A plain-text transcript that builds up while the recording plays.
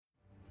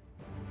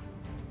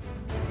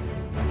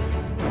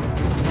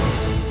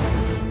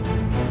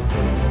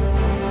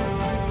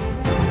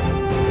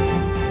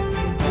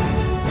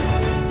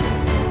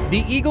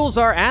The Eagles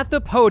are at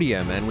the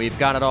podium, and we've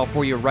got it all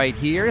for you right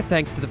here,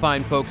 thanks to the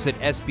fine folks at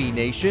SB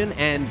Nation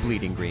and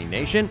Bleeding Green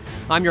Nation.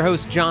 I'm your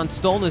host, John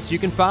Stolnis. You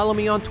can follow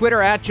me on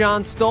Twitter at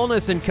John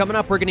Stolnis, and coming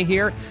up, we're going to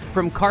hear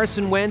from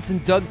Carson Wentz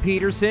and Doug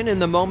Peterson in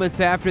the moments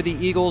after the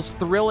Eagles'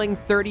 thrilling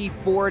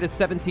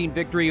 34-17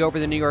 victory over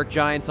the New York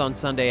Giants on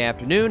Sunday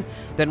afternoon.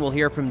 Then we'll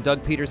hear from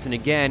Doug Peterson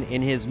again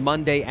in his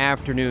Monday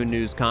afternoon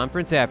news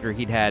conference after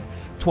he'd had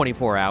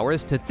 24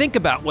 hours to think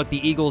about what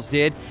the Eagles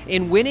did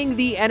in winning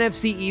the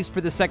NFC East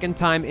for the second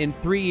time in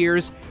 3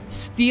 years,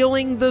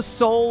 stealing the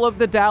soul of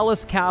the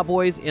Dallas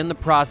Cowboys in the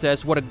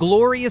process. What a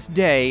glorious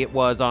day it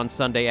was on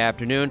Sunday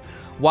afternoon,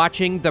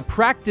 watching the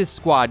practice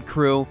squad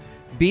crew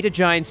beat a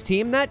Giants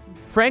team that,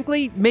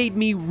 frankly, made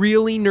me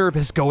really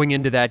nervous going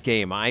into that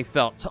game. I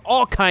felt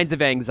all kinds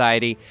of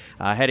anxiety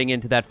heading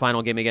into that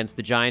final game against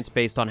the Giants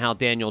based on how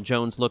Daniel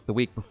Jones looked the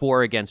week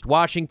before against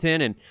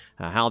Washington and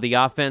how the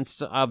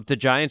offense of the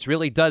Giants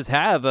really does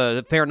have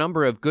a fair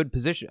number of good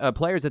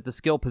players at the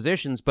skill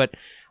positions. But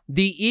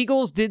the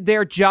Eagles did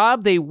their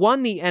job. They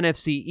won the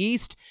NFC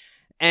East,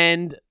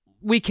 and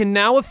we can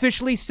now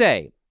officially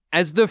say,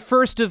 as the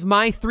first of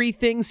my three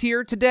things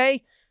here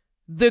today,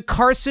 the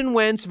Carson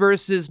Wentz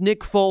versus Nick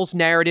Foles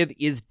narrative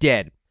is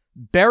dead.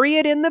 Bury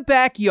it in the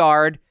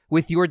backyard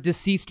with your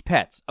deceased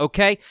pets,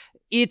 okay?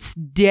 It's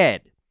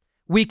dead.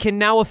 We can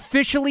now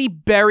officially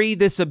bury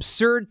this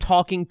absurd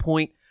talking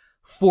point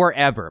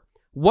forever.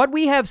 What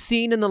we have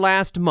seen in the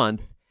last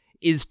month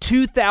is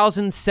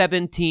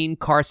 2017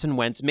 Carson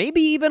Wentz,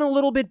 maybe even a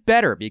little bit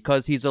better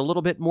because he's a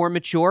little bit more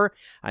mature.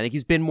 I think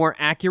he's been more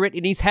accurate,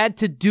 and he's had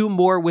to do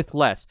more with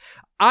less.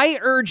 I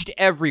urged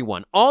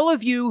everyone, all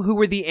of you who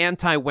were the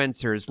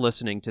anti-Wentzers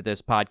listening to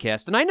this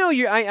podcast, and I know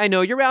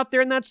you're out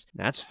there, and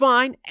that's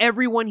fine.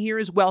 Everyone here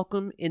is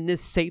welcome in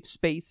this safe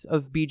space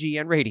of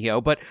BGN Radio,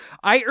 but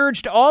I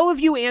urged all of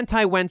you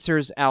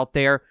anti-Wentzers out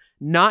there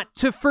not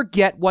to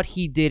forget what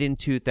he did in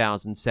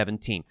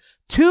 2017.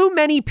 Too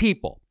many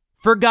people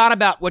forgot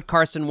about what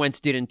Carson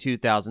Wentz did in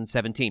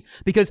 2017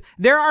 because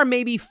there are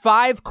maybe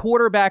 5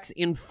 quarterbacks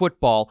in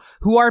football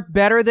who are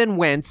better than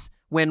Wentz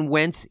when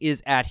Wentz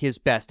is at his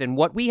best. And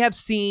what we have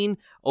seen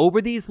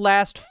over these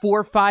last 4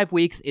 or 5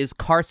 weeks is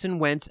Carson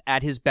Wentz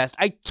at his best.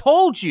 I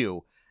told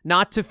you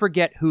not to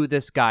forget who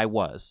this guy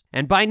was.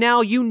 And by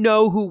now, you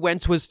know who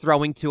Wentz was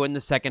throwing to in the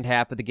second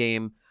half of the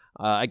game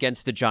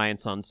against the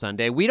Giants on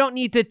Sunday. We don't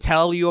need to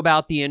tell you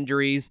about the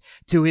injuries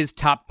to his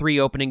top 3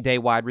 opening day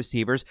wide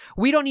receivers.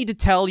 We don't need to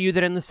tell you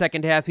that in the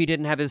second half he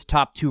didn't have his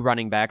top 2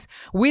 running backs.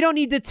 We don't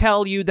need to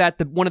tell you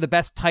that one of the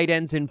best tight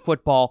ends in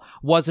football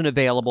wasn't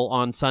available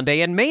on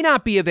Sunday and may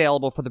not be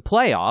available for the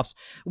playoffs.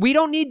 We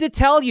don't need to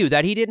tell you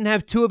that he didn't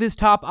have 2 of his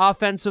top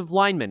offensive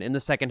linemen in the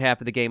second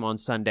half of the game on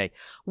Sunday.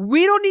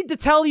 We don't need to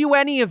tell you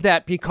any of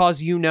that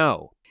because you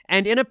know.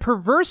 And in a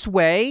perverse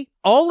way,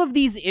 all of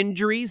these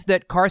injuries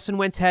that Carson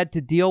Wentz had to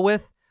deal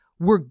with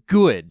were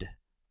good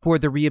for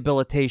the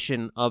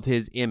rehabilitation of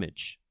his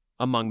image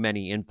among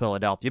many in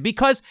Philadelphia.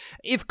 Because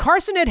if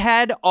Carson had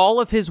had all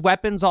of his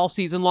weapons all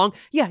season long,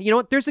 yeah, you know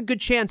what? There's a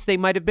good chance they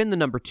might have been the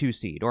number 2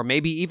 seed, or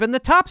maybe even the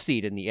top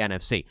seed in the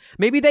NFC.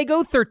 Maybe they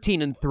go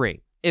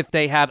 13-3. If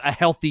they have a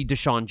healthy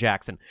Deshaun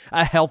Jackson,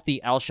 a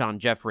healthy Alshon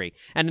Jeffrey,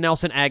 and a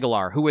Nelson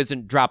Aguilar who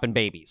isn't dropping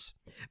babies.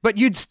 But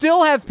you'd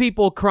still have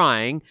people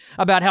crying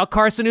about how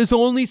Carson is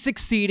only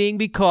succeeding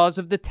because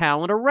of the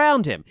talent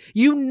around him.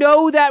 You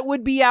know that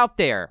would be out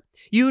there.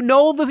 You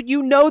know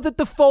that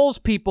the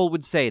Foles people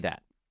would say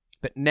that.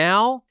 But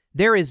now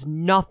there is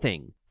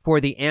nothing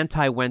for the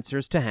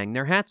anti-Wentzers to hang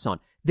their hats on.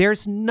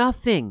 There's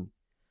nothing.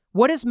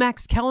 What is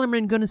Max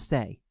Kellerman going to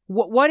say?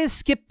 What is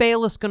Skip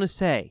Bayless going to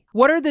say?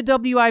 What are the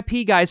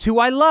WIP guys who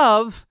I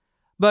love,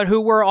 but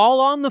who were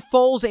all on the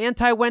Foles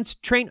anti-Wentz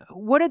train?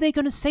 What are they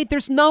going to say?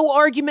 There's no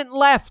argument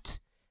left.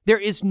 There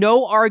is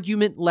no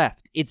argument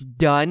left. It's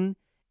done.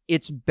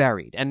 It's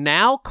buried. And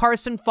now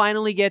Carson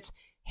finally gets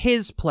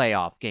his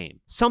playoff game,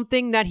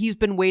 something that he's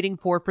been waiting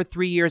for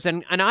 3 years.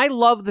 And I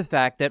love the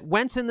fact that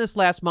Wentz in this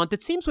last month,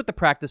 it seems with the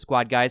practice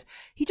squad guys,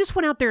 he just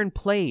went out there and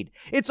played.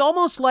 It's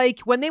almost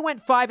like when they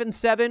went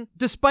 5-7,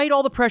 despite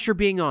all the pressure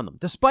being on them,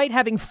 despite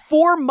having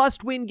 4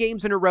 must-win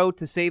games in a row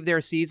to save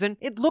their season,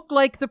 it looked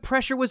like the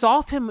pressure was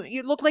off him.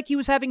 It looked like he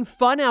was having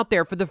fun out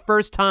there for the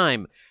first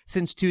time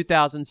since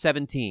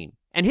 2017.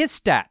 And his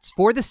stats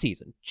for the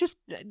season, just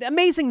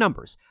amazing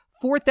numbers.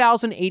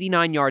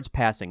 4,089 yards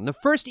passing. The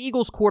first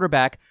Eagles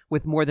quarterback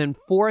with more than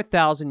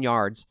 4,000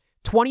 yards,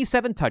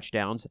 27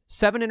 touchdowns,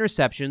 7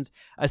 interceptions,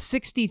 a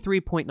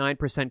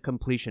 63.9%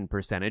 completion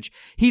percentage.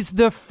 He's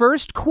the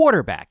first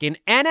quarterback in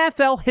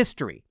NFL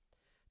history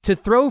to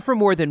throw for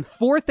more than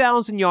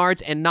 4,000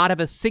 yards and not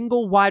have a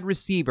single wide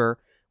receiver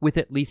with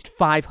at least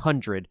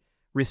 500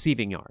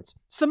 receiving yards.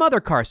 Some other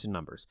Carson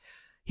numbers.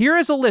 Here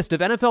is a list of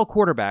NFL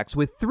quarterbacks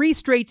with 3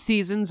 straight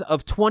seasons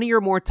of 20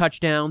 or more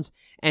touchdowns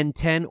and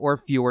 10 or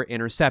fewer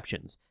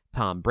interceptions.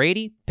 Tom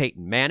Brady,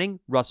 Peyton Manning,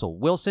 Russell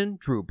Wilson,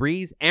 Drew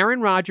Brees,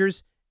 Aaron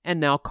Rodgers, and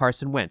now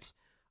Carson Wentz.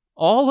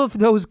 All of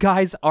those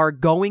guys are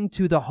going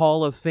to the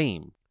Hall of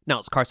Fame. Now,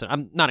 it's Carson.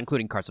 I'm not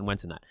including Carson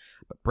Wentz in that.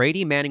 But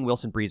Brady, Manning,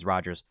 Wilson, Brees,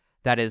 Rodgers.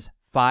 That is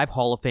 5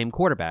 Hall of Fame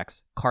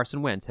quarterbacks,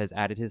 Carson Wentz has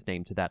added his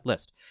name to that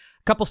list.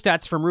 A couple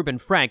stats from Reuben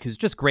Frank, who's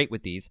just great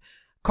with these.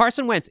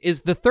 Carson Wentz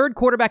is the third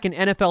quarterback in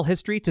NFL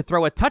history to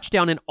throw a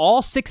touchdown in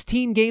all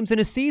 16 games in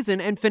a season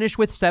and finish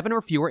with 7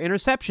 or fewer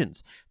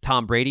interceptions.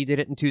 Tom Brady did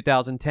it in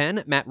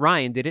 2010. Matt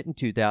Ryan did it in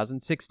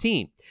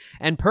 2016.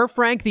 And per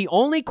Frank, the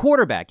only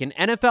quarterback in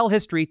NFL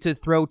history to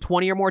throw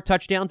 20 or more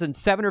touchdowns and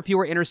 7 or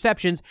fewer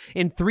interceptions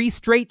in 3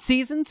 straight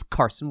seasons,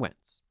 Carson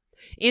Wentz.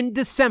 In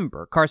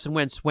December, Carson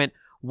Wentz went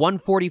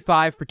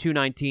 145 for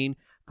 219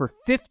 for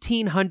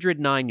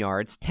 1,509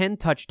 yards, 10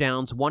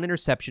 touchdowns, 1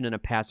 interception, and a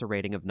passer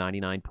rating of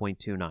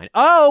 99.29.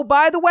 Oh,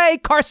 by the way,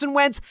 Carson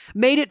Wentz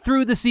made it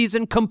through the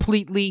season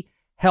completely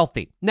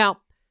healthy.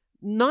 Now,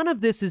 none of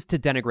this is to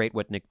denigrate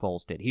what Nick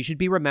Foles did. He should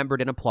be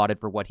remembered and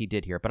applauded for what he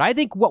did here. But I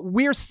think what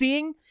we're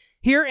seeing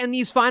here in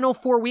these final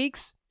 4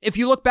 weeks, if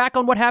you look back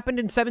on what happened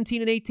in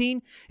 17 and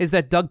 18, is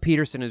that Doug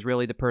Peterson is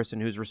really the person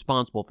who's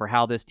responsible for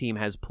how this team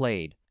has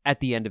played at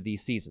the end of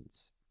these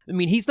seasons. I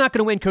mean, he's not going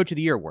to win Coach of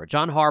the Year award.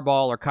 John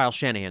Harbaugh or Kyle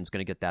Shanahan's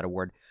going to get that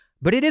award.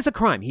 But it is a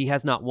crime. He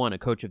has not won a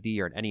Coach of the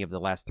Year in any of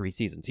the last 3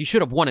 seasons. He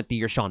should have won it the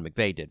year Sean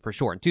McVay did, for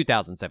sure, in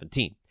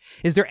 2017.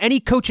 Is there any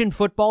coach in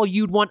football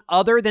you'd want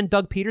other than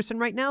Doug Peterson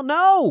right now?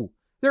 No,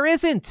 there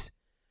isn't.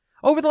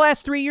 Over the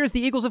last 3 years,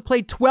 the Eagles have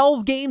played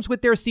 12 games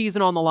with their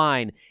season on the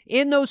line.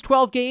 In those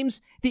 12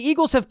 games, the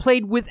Eagles have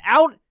played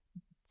without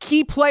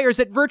key players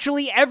at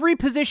virtually every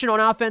position on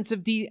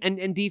offensive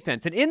and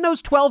defense. And in those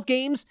 12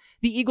 games,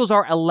 the Eagles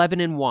are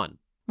 11-1.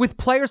 With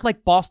players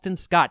like Boston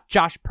Scott,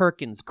 Josh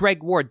Perkins,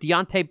 Greg Ward,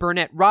 Deontay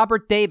Burnett,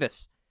 Robert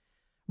Davis.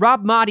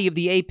 Rob Motti of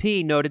the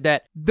AP noted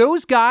that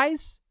those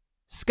guys,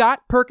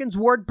 Scott, Perkins,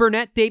 Ward,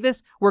 Burnett,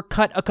 Davis, were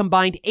cut a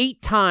combined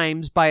 8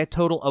 times by a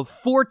total of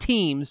 4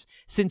 teams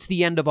since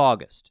the end of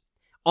August.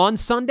 On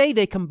Sunday,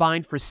 they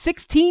combined for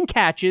 16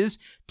 catches,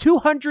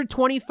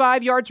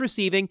 225 yards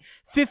receiving,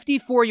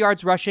 54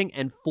 yards rushing,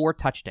 and 4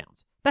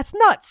 touchdowns. That's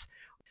nuts.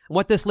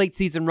 What this late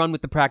season run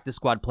with the practice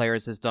squad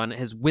players has done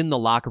has win the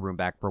locker room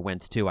back for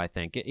Wentz too, I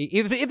think.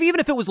 Even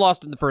if it was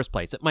lost in the first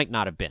place, it might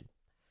not have been.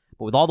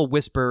 But with all the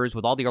whispers,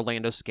 with all the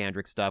Orlando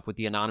Scandrick stuff, with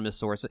the anonymous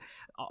source,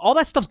 all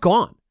that stuff's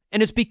gone.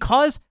 And it's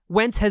because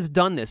Wentz has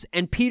done this,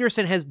 and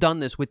Peterson has done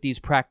this with these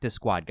practice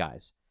squad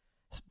guys.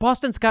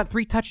 Boston's got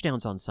 3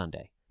 touchdowns on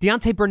Sunday.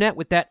 Deontay Burnett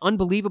with that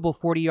unbelievable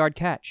 40-yard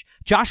catch.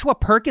 Joshua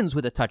Perkins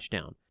with a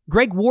touchdown.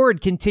 Greg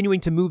Ward continuing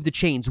to move the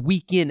chains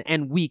week in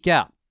and week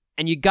out.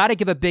 And you got to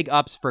give a big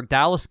ups for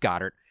Dallas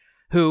Goedert,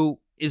 who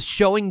is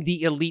showing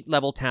the elite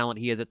level talent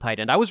he is at tight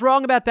end. I was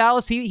wrong about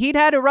Dallas. He'd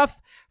had a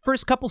rough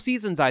first couple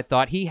seasons, I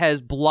thought. He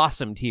has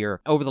blossomed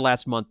here over the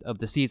last month of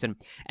the season.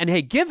 And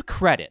hey, give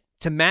credit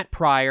to Matt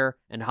Pryor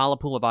and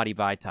Halapoulivaati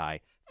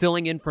Vaitai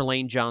filling in for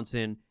Lane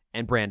Johnson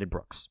and Brandon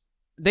Brooks.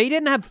 They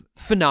didn't have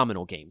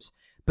phenomenal games,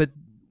 but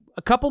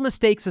a couple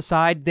mistakes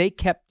aside, they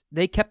kept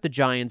the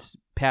Giants'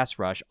 pass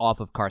rush off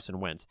of Carson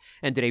Wentz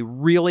and did a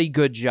really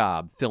good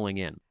job filling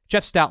in.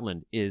 Jeff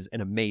Stoutland is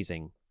an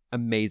amazing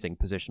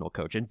positional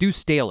coach, and Deuce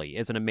Staley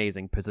is an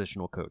amazing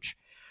positional coach.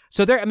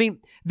 So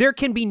there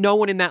can be no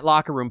one in that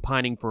locker room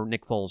pining for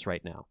Nick Foles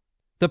right now.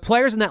 The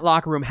players in that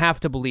locker room have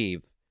to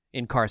believe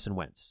in Carson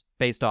Wentz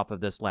based off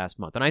of this last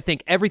month. And I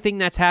think everything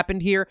that's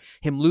happened here,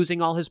 him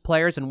losing all his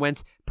players and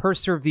Wentz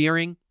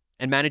persevering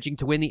and managing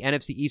to win the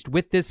NFC East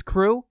with this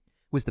crew,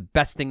 was the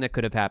best thing that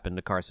could have happened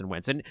to Carson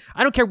Wentz. And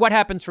I don't care what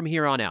happens from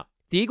here on out.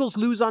 If the Eagles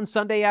lose on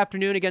Sunday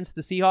afternoon against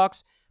the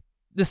Seahawks,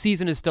 the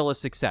season is still a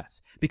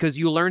success because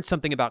you learned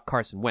something about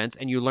Carson Wentz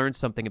and you learned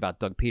something about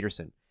Doug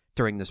Peterson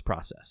during this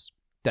process.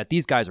 That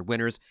these guys are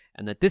winners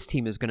and that this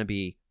team is going to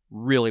be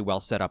really well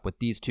set up with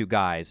these 2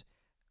 guys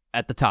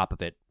at the top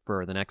of it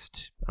for the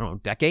next,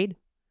 decade?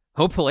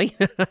 Hopefully.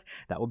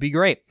 That would be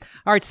great.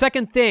 All right,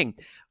 second thing.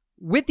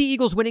 With the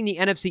Eagles winning the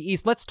NFC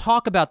East, let's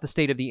talk about the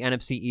state of the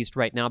NFC East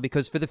right now,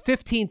 because for the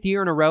 15th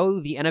year in a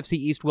row, the NFC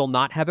East will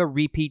not have a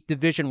repeat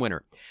division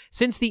winner.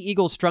 Since the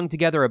Eagles strung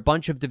together a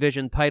bunch of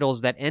division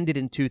titles that ended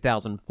in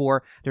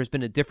 2004, there's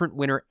been a different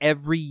winner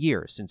every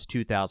year since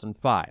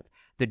 2005.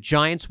 The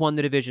Giants won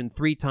the division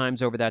 3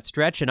 times over that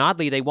stretch, and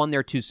oddly, they won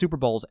their 2 Super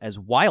Bowls as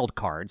wild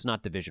cards,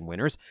 not division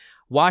winners.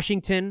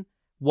 Washington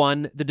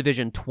won the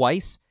division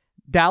twice.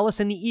 Dallas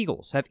and the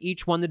Eagles have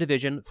each won the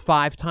division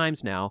 5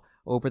 times now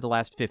over the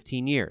last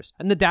 15 years.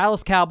 And the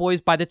Dallas Cowboys,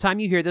 by the time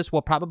you hear this,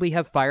 will probably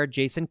have fired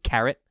Jason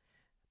Garrett.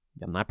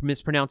 I'm not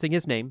mispronouncing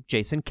his name,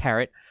 Jason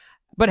Garrett.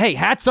 But hey,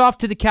 hats off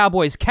to the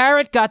Cowboys.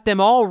 Garrett got them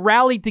all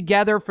rallied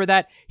together for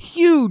that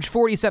huge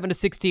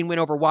 47-16 win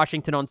over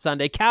Washington on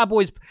Sunday.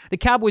 The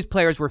Cowboys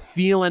players were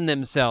feeling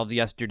themselves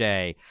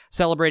yesterday,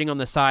 celebrating on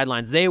the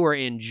sidelines. They were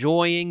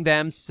enjoying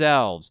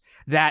themselves.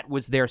 That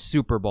was their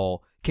Super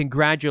Bowl.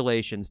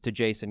 Congratulations to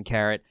Jason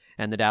Garrett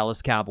and the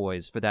Dallas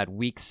Cowboys for that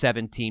Week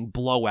 17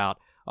 blowout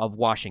of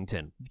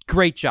Washington.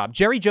 Great job.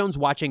 Jerry Jones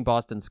watching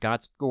Boston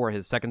Scott score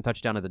his second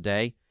touchdown of the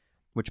day,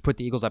 which put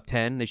the Eagles up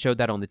 10. They showed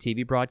that on the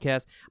TV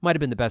broadcast. Might have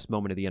been the best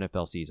moment of the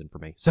NFL season for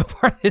me. So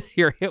far this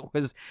year, it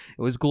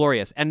was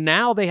glorious. And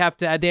now they have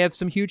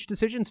some huge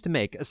decisions to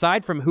make.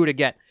 Aside from who to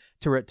get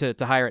to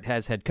hire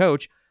as head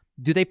coach,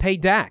 do they pay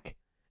Dak?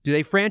 Do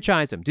they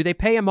franchise him? Do they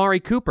pay Amari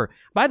Cooper?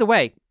 By the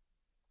way,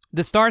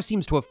 the star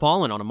seems to have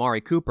fallen on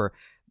Amari Cooper,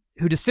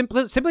 who just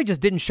simply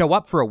just didn't show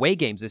up for away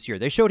games this year.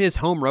 They showed his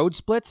home road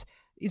splits.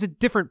 He's a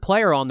different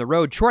player on the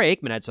road. Troy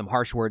Aikman had some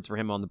harsh words for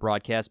him on the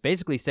broadcast,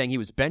 basically saying he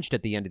was benched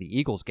at the end of the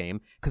Eagles game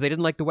because they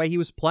didn't like the way he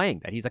was playing,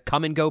 that he's a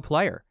come-and-go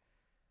player.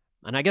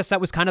 And I guess that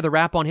was kind of the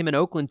rap on him in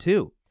Oakland,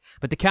 too.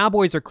 But the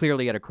Cowboys are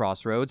clearly at a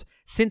crossroads.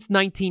 Since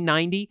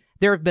 1990,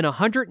 there have been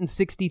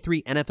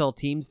 163 NFL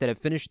teams that have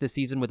finished the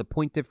season with a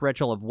point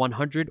differential of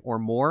 100 or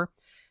more.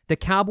 The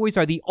Cowboys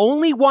are the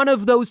only one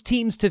of those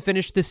teams to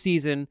finish the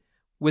season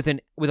with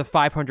a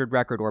 500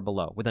 record or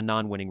below, with a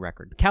non-winning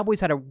record. The Cowboys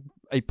had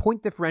a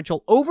point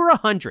differential over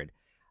 100.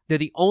 They're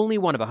the only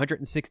one of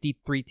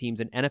 163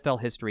 teams in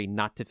NFL history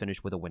not to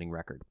finish with a winning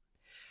record.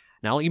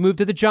 Now you move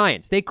to the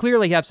Giants. They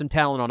clearly have some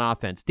talent on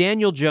offense.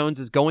 Daniel Jones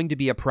is going to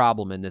be a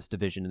problem in this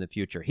division in the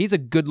future. He's a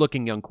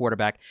good-looking young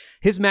quarterback.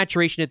 His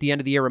maturation at the end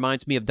of the year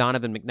reminds me of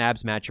Donovan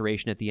McNabb's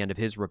maturation at the end of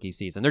his rookie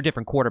season. They're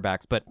different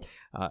quarterbacks, but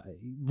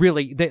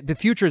really, the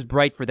future is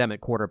bright for them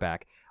at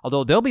quarterback,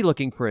 although they'll be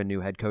looking for a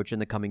new head coach in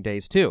the coming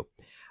days, too.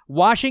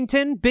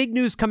 Washington, big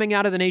news coming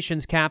out of the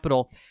nation's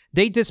capital.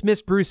 They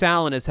dismissed Bruce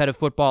Allen as head of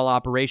football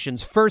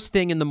operations first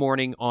thing in the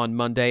morning on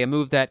Monday, a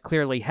move that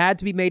clearly had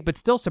to be made, but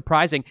still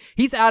surprising.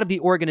 He's out of the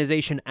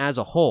organization as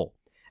a whole,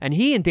 and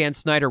he and Dan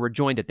Snyder were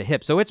joined at the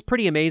hip, so it's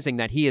pretty amazing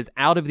that he is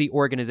out of the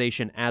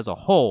organization as a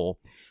whole,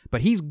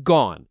 but he's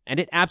gone, and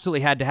it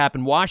absolutely had to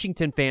happen.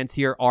 Washington fans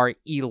here are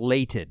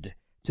elated,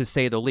 to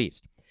say the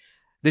least.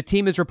 The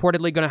team is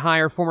reportedly going to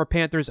hire former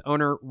Panthers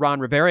owner Ron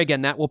Rivera.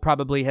 Again, that will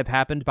probably have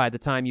happened by the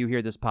time you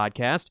hear this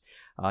podcast.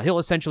 He'll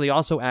essentially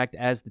also act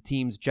as the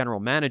team's general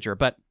manager.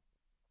 But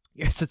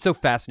yes, it's so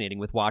fascinating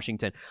with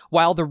Washington.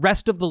 While the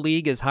rest of the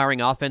league is hiring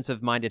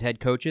offensive-minded head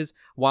coaches,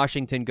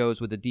 Washington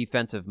goes with a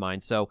defensive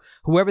mind. So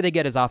whoever they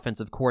get as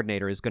offensive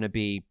coordinator is going to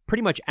be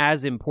pretty much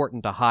as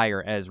important to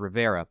hire as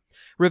Rivera.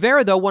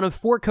 Rivera, though, one of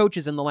 4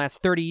 coaches in the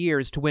last 30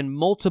 years to win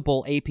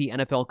multiple AP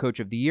NFL Coach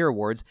of the Year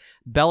awards.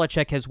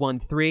 Belichick has won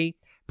 3.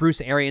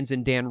 Bruce Arians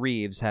and Dan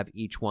Reeves have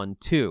each won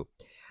 2.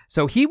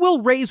 So he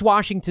will raise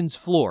Washington's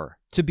floor,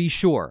 to be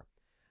sure.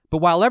 But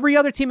while every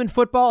other team in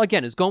football,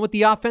 again, is going with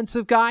the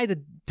offensive guy, the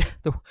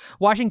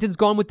Washington's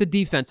going with the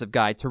defensive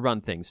guy to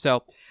run things.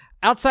 So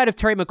outside of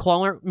Terry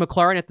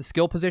McLaurin at the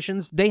skill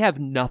positions, they have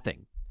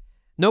nothing.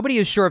 Nobody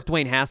is sure if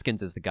Dwayne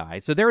Haskins is the guy,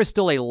 so there is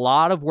still a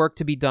lot of work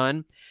to be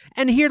done.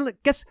 And here,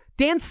 guess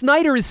Dan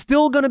Snyder is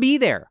still going to be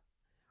there.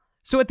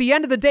 So at the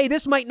end of the day,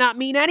 this might not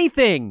mean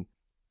anything.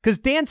 Because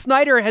Dan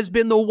Snyder has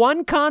been the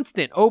one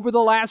constant over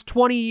the last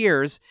 20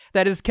 years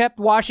that has kept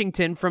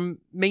Washington from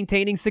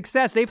maintaining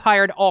success. They've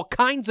hired all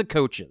kinds of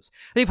coaches.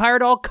 They've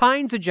hired all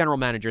kinds of general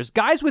managers,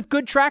 guys with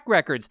good track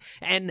records,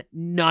 and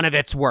none of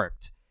it's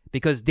worked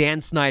because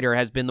Dan Snyder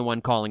has been the one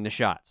calling the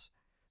shots.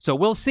 So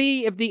we'll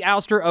see if the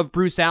ouster of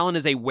Bruce Allen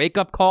is a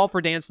wake-up call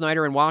for Dan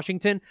Snyder in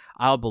Washington.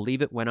 I'll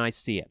believe it when I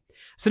see it.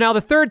 So now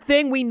the third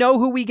thing, we know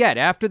who we get.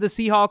 After the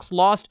Seahawks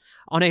lost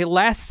on a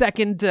last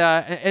second to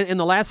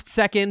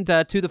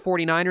the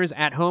 49ers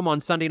at home on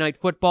Sunday Night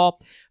Football,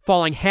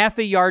 falling half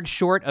a yard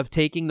short of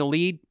taking the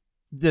lead,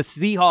 the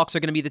Seahawks are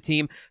going to be the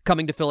team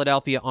coming to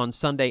Philadelphia on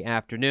Sunday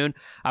afternoon.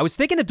 I was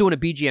thinking of doing a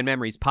BGN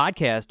Memories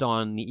podcast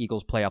on the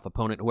Eagles' playoff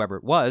opponent, whoever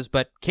it was,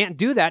 but can't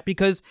do that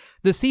because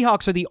the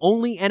Seahawks are the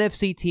only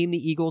NFC team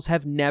the Eagles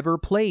have never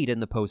played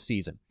in the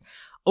postseason.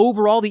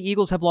 Overall, the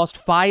Eagles have lost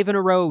 5 in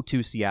a row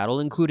to Seattle,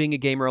 including a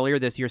game earlier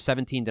this year,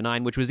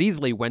 17-9, which was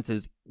easily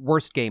Wentz's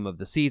worst game of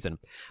the season.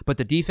 But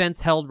the defense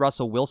held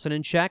Russell Wilson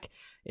in check.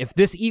 If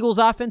this Eagles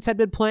offense had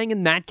been playing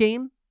in that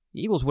game,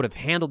 the Eagles would have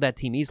handled that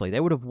team easily. They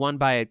would have won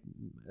by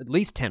at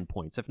least 10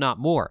 points, if not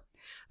more.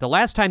 The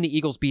last time the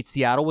Eagles beat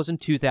Seattle was in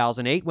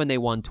 2008 when they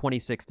won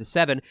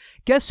 26-7.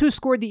 Guess who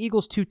scored the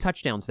Eagles 2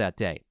 touchdowns that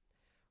day?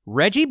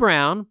 Reggie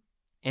Brown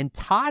and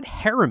Todd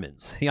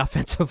Herremans, the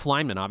offensive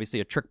lineman. Obviously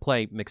a trick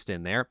play mixed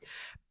in there.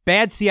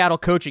 Bad Seattle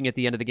coaching at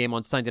the end of the game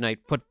on Sunday night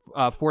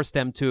forced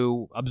them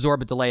to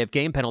absorb a delay of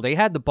game penalty. They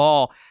had the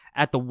ball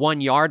at the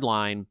 1-yard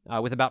line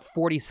with about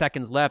 40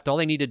 seconds left. All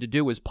they needed to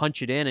do was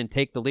punch it in and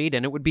take the lead,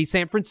 and it would be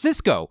San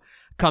Francisco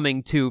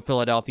coming to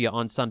Philadelphia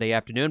on Sunday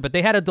afternoon. But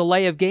they had a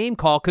delay of game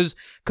call because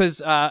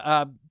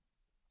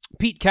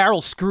Pete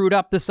Carroll screwed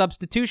up the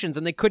substitutions,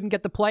 and they couldn't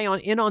get the play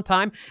in on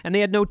time, and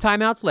they had no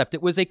timeouts left.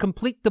 It was a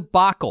complete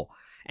debacle.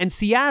 And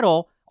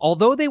Seattle,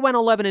 although they went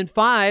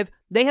 11-5,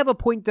 they have a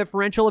point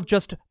differential of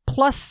just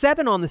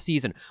 +7 on the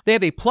season. They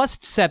have a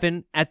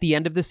 +7 at the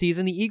end of the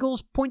season. The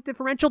Eagles' point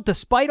differential,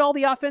 despite all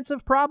the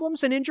offensive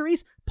problems and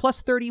injuries,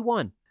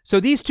 +31. So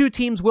these two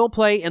teams will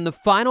play in the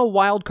final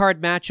wildcard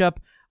matchup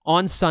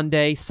on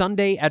Sunday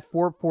at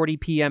 4:40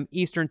 p.m.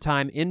 Eastern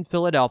Time in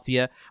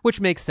Philadelphia,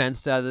 which makes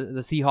sense. The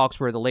Seahawks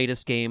were the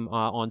latest game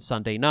on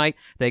Sunday night.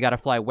 They got to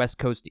fly West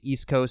Coast to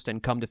East Coast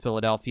and come to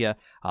Philadelphia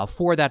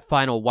for that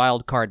final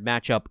wild card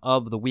matchup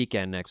of the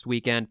weekend next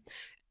weekend.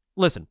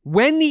 Listen,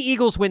 when the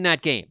Eagles win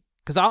that game,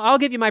 because I'll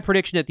give you my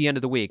prediction at the end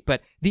of the week,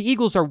 but the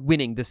Eagles are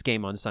winning this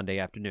game on Sunday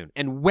afternoon.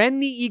 And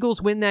when the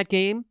Eagles win that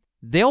game,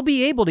 they'll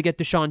be able to get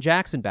Deshaun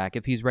Jackson back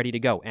if he's ready to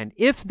go. And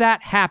if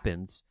that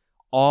happens,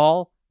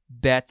 all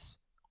bets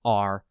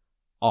are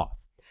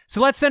off. So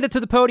let's send it to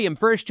the podium.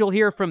 First, you'll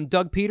hear from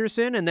Doug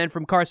Peterson and then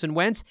from Carson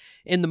Wentz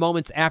in the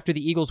moments after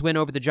the Eagles win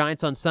over the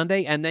Giants on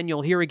Sunday. And then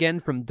you'll hear again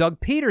from Doug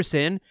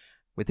Peterson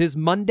with his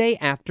Monday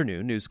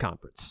afternoon news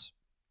conference.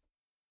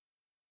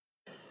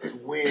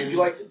 When you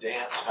like to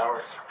dance,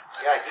 Howard?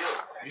 Yeah, I do.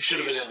 You should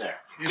have been in there.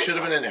 You should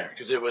have been in there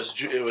because it was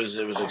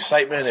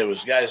excitement. It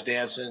was guys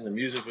dancing. The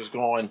music was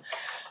going.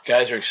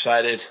 Guys are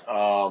excited.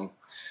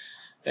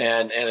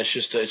 And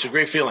it's a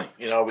great feeling.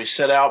 We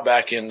set out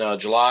back in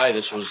July.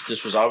 This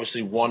was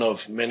obviously one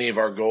of many of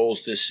our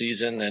goals this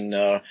season. And,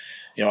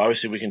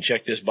 obviously we can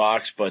check this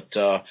box, but,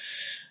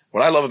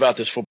 what I love about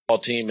this football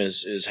team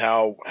is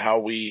how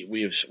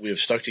we have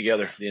stuck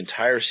together the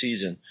entire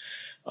season,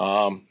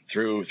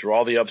 through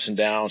all the ups and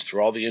downs,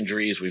 through all the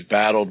injuries. We've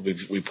battled.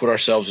 We put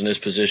ourselves in this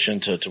position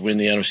to win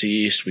the NFC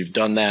East. We've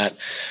done that.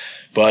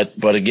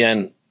 But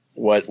again,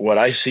 what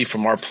I see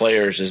from our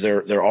players is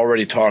they're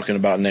already talking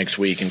about next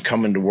week and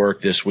coming to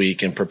work this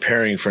week and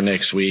preparing for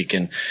next week.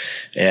 And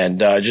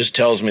it just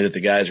tells me that the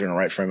guys are in the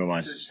right frame of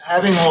mind. Does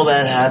having all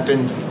that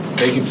happen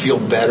make it feel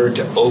better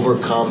to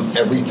overcome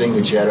everything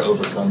that you had to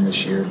overcome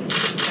this year?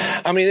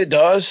 I mean, it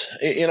does,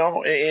 in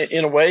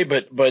a way,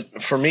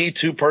 but for me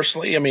too,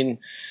 personally, I mean,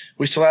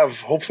 we still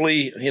have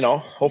hopefully a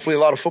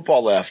lot of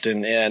football left.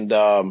 And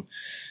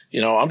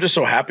I'm just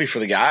so happy for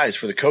the guys,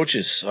 for the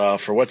coaches,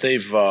 for what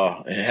they've,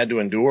 had to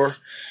endure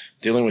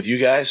dealing with you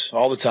guys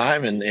all the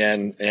time and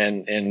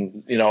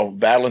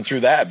battling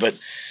through that. But,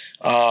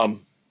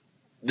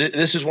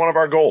 this is one of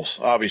our goals,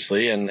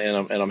 obviously, and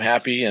I'm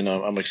happy and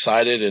I'm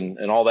excited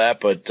and all that,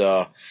 but,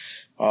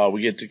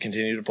 we get to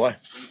continue to play.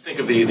 When you think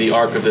of the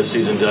arc of this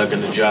season, Doug,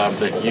 and the job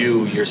that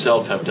you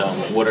yourself have done,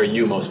 what are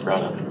you most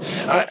proud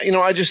of?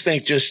 I just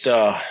think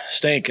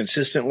staying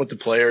consistent with the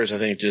players. I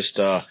think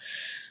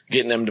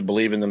getting them to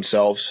believe in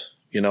themselves,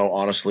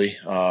 honestly,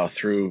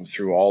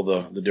 through all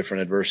the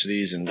different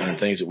adversities and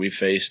things that we've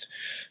faced,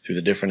 through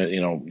the different,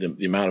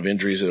 the amount of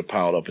injuries that have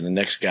piled up in the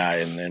next guy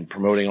and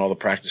promoting all the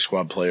practice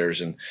squad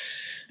players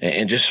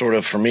and just sort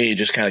of, for me,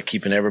 just kind of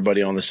keeping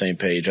everybody on the same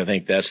page. I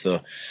think that's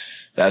the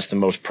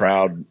most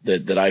proud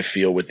that I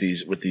feel with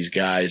these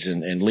guys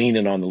and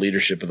leaning on the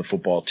leadership of the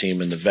football team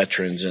and the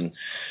veterans and,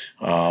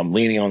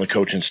 leaning on the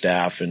coaching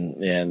staff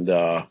and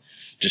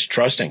just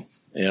trusting.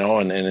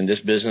 And in this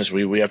business,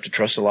 we have to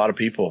trust a lot of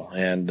people.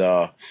 And,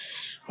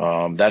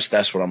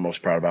 that's what I'm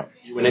most proud about.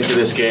 You went into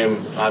this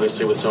game,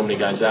 obviously, with so many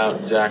guys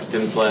out. Zach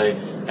didn't play.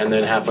 And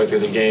then halfway through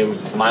the game,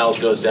 Miles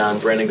goes down,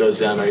 Brandon goes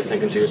down. Are you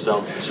thinking to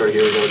yourself, sort of,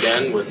 here we go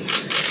again?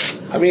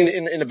 I mean,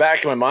 in the back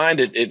of my mind,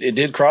 it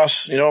did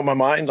cross, my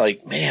mind,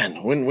 like,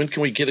 man, when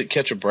can we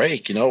catch a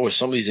break, with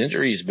some of these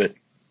injuries? But,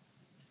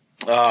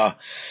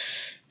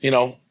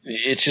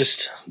 it's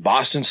just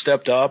Boston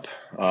stepped up.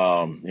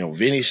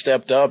 Vinny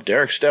stepped up.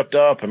 Derek stepped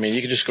up. I mean,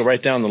 you can just go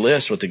right down the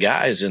list with the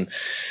guys. And,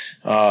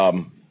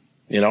 I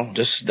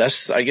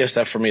guess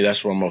that for me,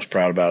 that's what I'm most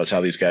proud about is how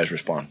these guys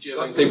respond. Do you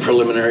have anything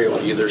preliminary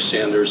on either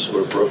Sanders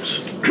or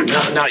Brooks?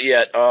 Not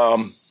yet.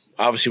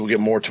 Obviously we'll get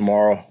more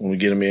tomorrow when we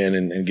get them in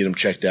and get them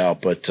checked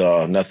out, but,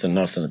 nothing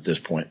at this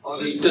point.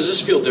 Does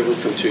this feel different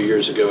from 2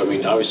 years ago? I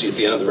mean, obviously at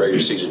the end of the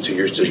regular season 2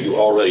 years ago, you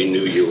already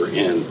knew you were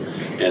in.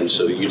 And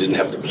so you didn't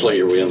have to play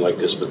your way in like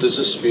this. But does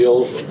this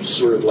feel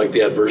sort of like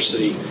the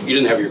adversity? You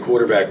didn't have your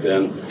quarterback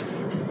then.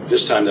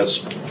 This time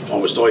that's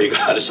almost all you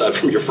got aside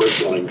from your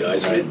first line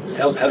guys.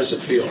 How does it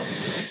feel?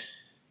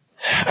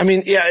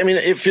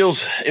 It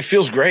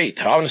feels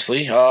great,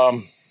 honestly.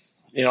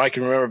 I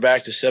can remember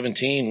back to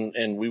 17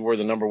 and we were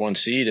the number one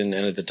seed. And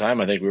at the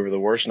time, I think we were the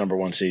worst number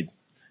one seed,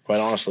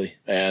 quite honestly.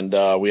 And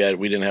we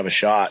didn't have a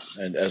shot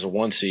as a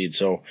one seed.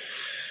 So,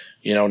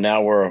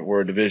 now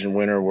we're a division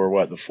winner.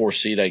 We're the 4th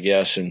seed, I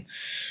guess, and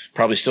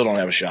probably still don't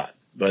have a shot,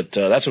 but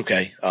that's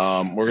okay.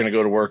 We're going to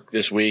go to work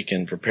this week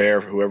and prepare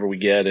for whoever we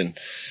get and,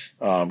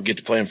 get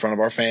to play in front of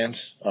our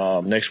fans,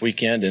 next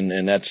weekend.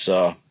 And that's,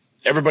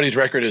 everybody's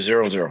record is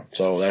 0-0.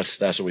 So that's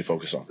what we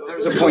focus on. There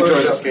was a point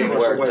during this game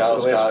where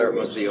Dallas Goedert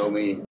was the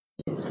only,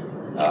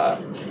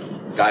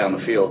 guy on the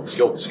field,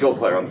 skill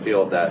player on the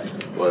field that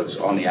was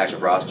on the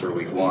active roster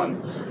week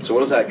 1. So what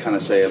does that kind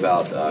of say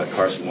about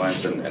Carson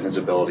Wentz and his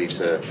ability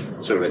to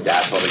sort of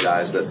adapt all the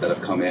guys that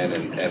have come in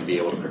and be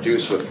able to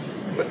produce with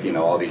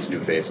all these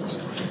new faces?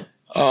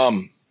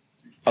 I'll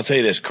tell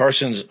you this,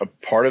 Carson's a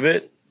part of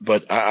it,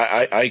 but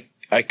I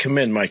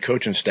commend my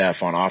coaching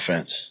staff on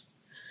offense.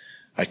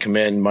 I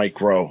commend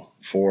Mike Rowe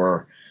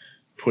for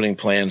putting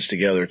plans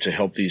together to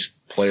help these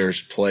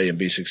players play and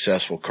be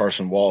successful.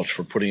 Carson Walsh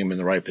for putting them in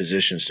the right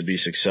positions to be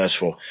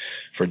successful.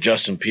 For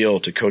Justin Peel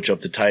to coach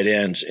up the tight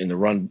ends in the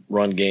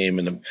run game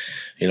and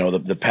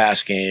the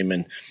pass game,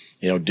 and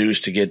Deuce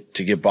to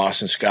get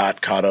Boston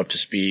Scott caught up to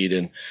speed,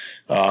 and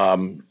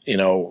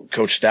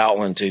Coach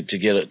Stoutland to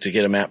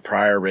get a Matt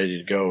Pryor ready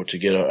to go, to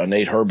get a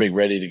Nate Herbig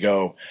ready to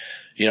go.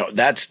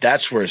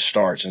 That's where it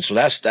starts, and so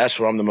that's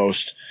what I'm the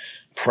most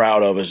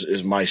proud of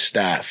is my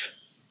staff.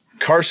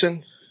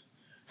 Carson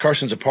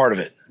Carson's a part of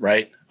it,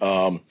 right?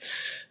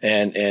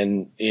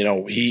 And you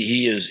know,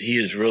 he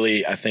is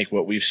really, I think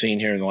what we've seen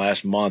here in the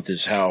last month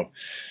is how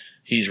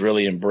he's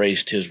really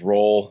embraced his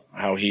role,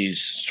 how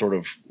he's sort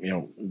of, you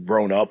know,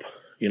 grown up,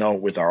 you know,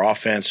 with our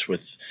offense,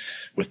 with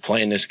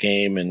playing this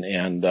game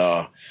and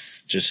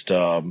just,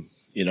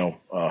 you know,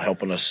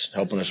 helping us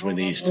win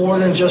the East. More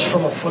than just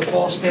from a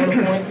football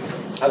standpoint?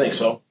 I think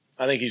so.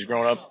 I think he's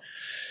grown up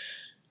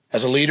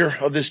as a leader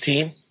of this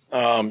team.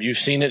 You've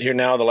seen it here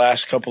now the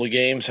last couple of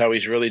games, how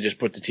he's really just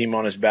put the team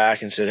on his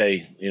back and said,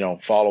 hey, you know,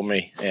 follow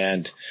me.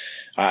 And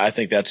I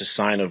think that's a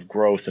sign of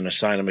growth and a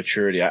sign of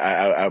maturity.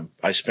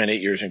 I spent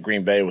 8 years in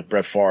Green Bay with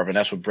Brett Favre, and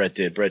that's what Brett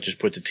did. Brett just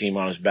put the team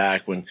on his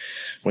back when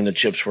the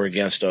chips were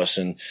against us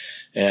and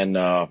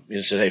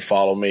he said, hey,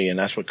 follow me. And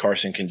that's what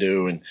Carson can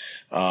do. And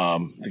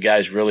the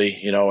guy's really,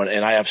 you know,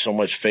 and I have so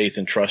much faith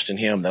and trust in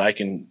him that I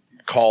can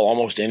call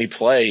almost any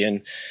play.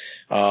 And,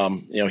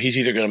 you know, he's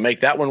either going to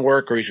make that one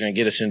work or he's going to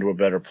get us into a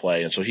better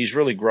play. And so he's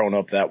really grown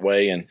up that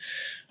way and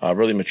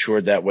really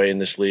matured that way in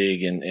this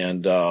league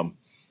and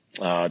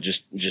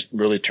just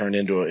really turned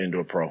into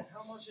a pro.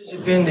 How much has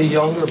it been the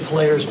younger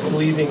players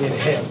believing in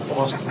him,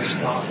 Boston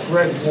Scott,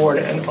 Greg Ward,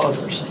 and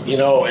others? You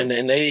know, and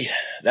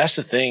that's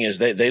the thing is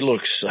they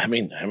look, I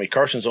mean,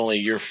 Carson's only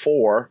year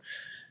 4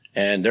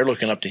 and they're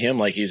looking up to him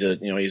like he's a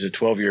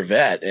 12-year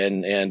vet.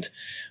 And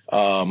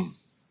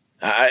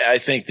I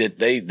think that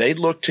they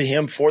look to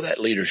him for that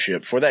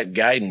leadership, for that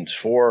guidance,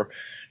 for,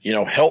 you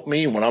know, help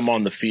me when I'm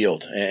on the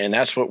field. And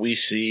that's what we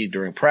see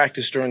during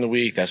practice during the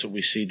week. That's what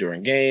we see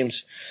during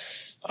games.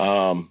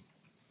 And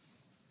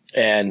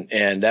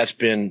that's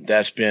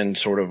been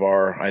sort of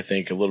I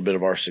think a little bit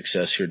of our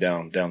success here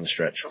down the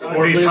stretch.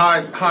 These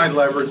high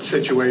leverage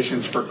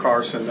situations for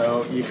Carson,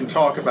 though, you can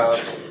talk about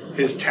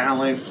his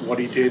talent, what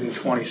he did in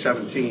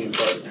 2017,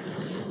 but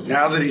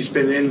now that he's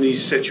been in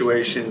these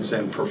situations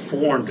and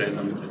performed in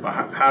them,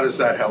 how does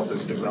that help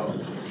his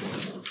development?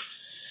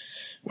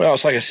 Well,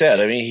 it's like I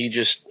said. I mean,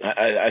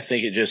 I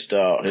think it just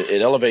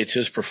it elevates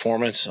his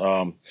performance.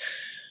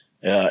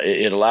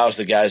 It allows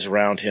the guys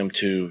around him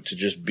to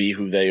just be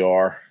who they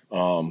are,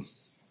 and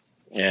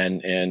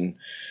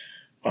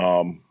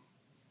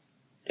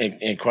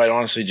quite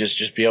honestly,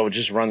 just be able to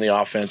just run the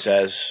offense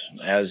as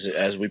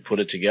we put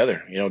it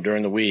together, you know,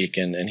 during the week.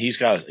 And he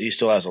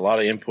still has a lot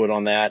of input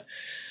on that.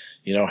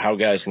 You know, how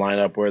guys line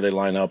up, where they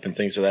line up and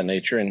things of that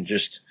nature. And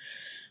just,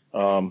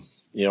 you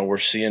know, we're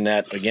seeing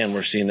that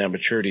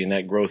maturity and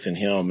that growth in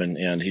him.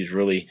 And he's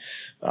really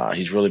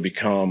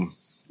become,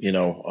 you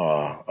know,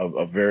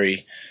 a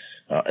very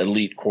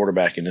elite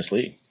quarterback in this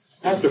league.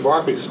 After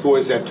Barkley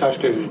scores that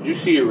touchdown, did you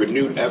see a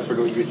renewed effort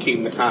on your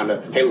team to kind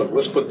of, hey, look,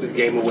 let's put this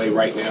game away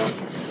right now?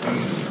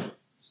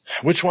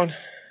 Which one?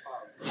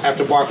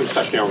 After Barkley's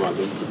touchdown run,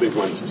 the big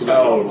ones. To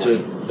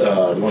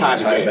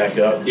tie it back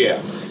up?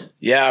 Yeah.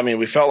 Yeah, I mean,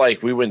 we felt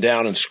like we went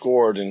down and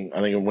scored, and I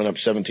think it went up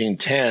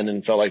 17-10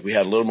 and felt like we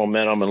had a little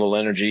momentum and a little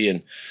energy.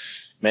 And,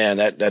 man,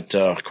 that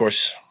of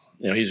course,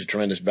 you know, he's a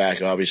tremendous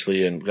back,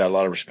 obviously, and got a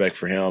lot of respect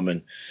for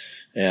him.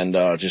 And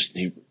just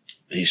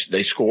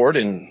they scored,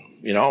 and,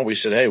 you know, we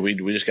said, hey, we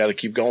just got to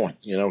keep going,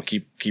 you know,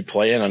 keep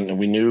playing. And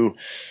we knew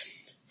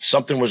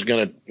something was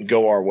going to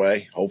go our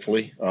way,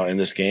 hopefully, in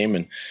this game.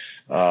 And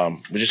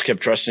we just kept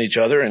trusting each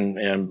other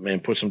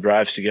and put some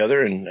drives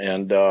together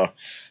and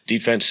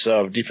defense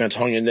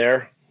hung in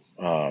there.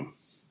 You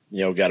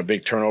know, got a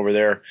big turnover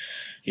there,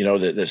 you know,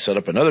 that set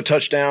up another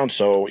touchdown.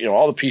 So, you know,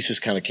 all the pieces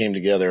kind of came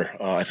together,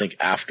 I think,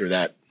 after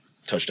that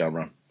touchdown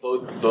run.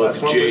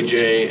 Both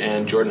JJ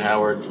and Jordan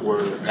Howard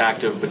were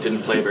active but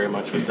didn't play very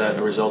much. Was that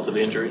a result of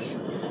the injuries?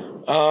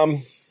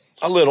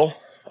 A little.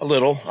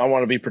 I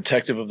want to be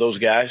protective of those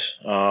guys.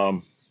 We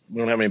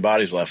don't have any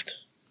bodies left,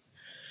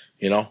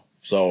 you know.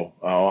 So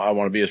I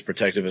want to be as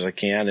protective as I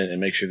can and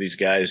make sure these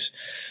guys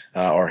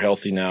are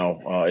healthy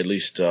now, at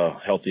least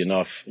healthy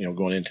enough, you know,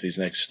 going into this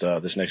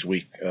next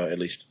week at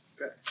least.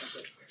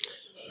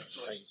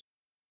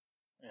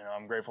 You know,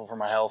 I'm grateful for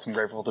my health. I'm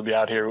grateful to be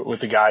out here with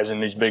the guys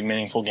in these big,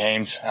 meaningful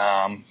games.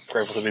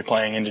 Grateful to be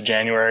playing into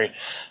January.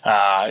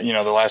 You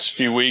know, the last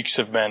few weeks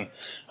have been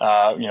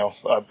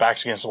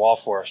backs against the wall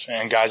for us,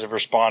 and guys have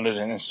responded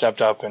and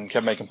stepped up and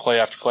kept making play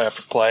after play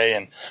after play,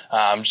 and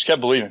just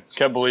kept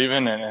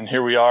believing, and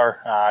here we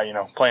are,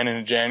 playing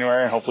into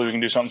January, and hopefully we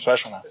can do something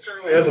special now. It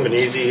certainly hasn't been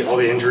easy. All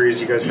the injuries,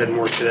 you guys had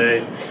more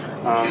today.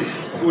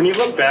 When you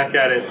look back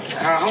at it,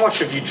 how much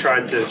have you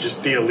tried to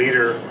just be a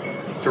leader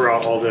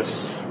throughout all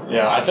this?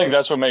 Yeah, I think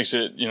that's what makes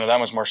it, that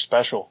much more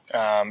special,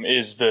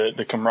 is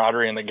the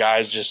camaraderie and the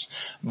guys just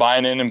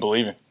buying in and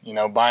believing,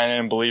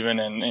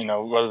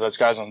 and, whether that's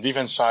guys on the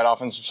defensive side,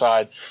 offensive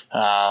side.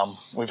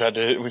 We've had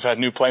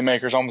new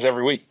playmakers almost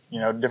every week,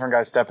 different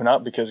guys stepping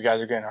up because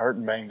guys are getting hurt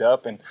and banged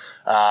up. And,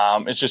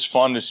 it's just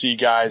fun to see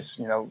guys,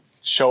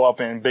 show up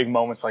in big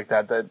moments like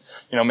that,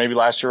 maybe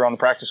last year on the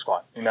practice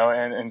squad,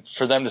 and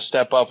for them to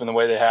step up in the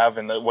way they have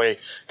and the way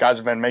guys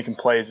have been making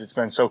plays, it's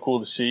been so cool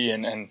to see.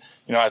 And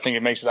I think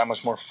it makes it that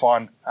much more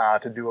fun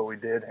to do what we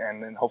did,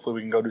 and hopefully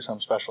we can go do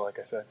something special, like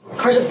I said.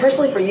 Carson,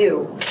 personally for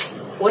you,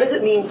 what does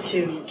it mean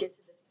to get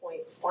to this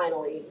point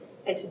finally,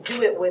 and to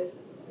do it with,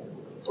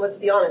 let's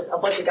be honest, a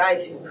bunch of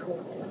guys who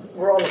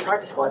were on the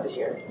practice squad this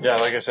year. Yeah,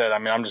 like I said, I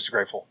mean, I'm just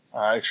grateful,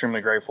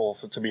 extremely grateful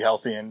to be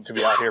healthy and to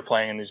be out here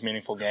playing in these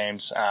meaningful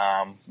games.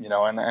 You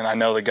know, and I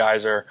know the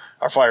guys are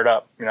fired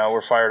up. You know,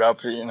 we're fired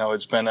up. You know,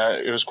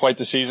 it was quite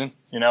the season,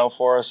 you know,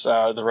 for us,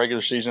 the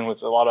regular season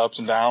with a lot of ups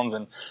and downs,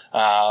 and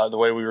the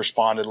way we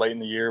responded late in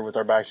the year with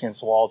our backs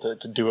against the wall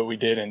to do what we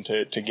did and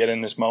to get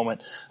in this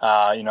moment.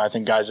 You know, I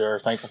think guys are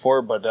thankful for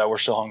it, but we're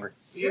still hungry.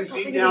 You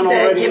said,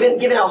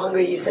 given how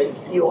hungry you said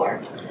you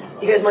are,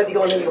 you guys might be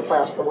going into the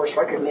playoffs with the worst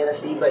record in the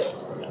NFC,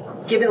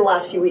 but given the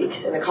last few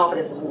weeks and the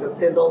confidence that's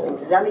been building,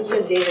 does that make you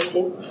guys a dangerous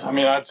team? I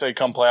mean, I'd say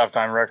come playoff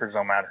time, records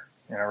don't matter.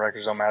 You know,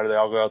 records don't matter. They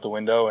all go out the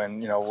window.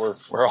 And, you know,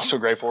 we're also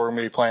grateful we're going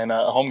to be playing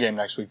a home game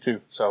next week,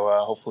 too. So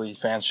hopefully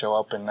fans show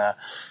up and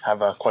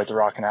have quite the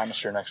rocking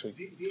atmosphere next week.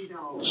 Being down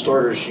all the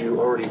starters you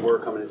already were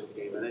coming into the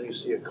game, and then you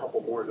see a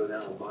couple more go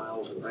down,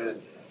 Miles and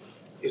Brandon.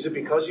 Is it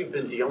because you've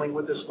been dealing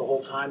with this the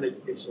whole time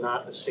that it's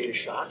not a state of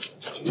shock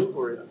to you?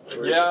 Or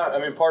yeah, I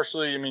mean,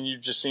 partially. I mean,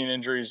 you've just seen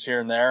injuries here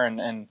and there,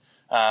 and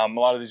a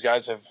lot of these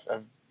guys have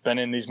been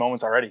in these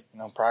moments already. You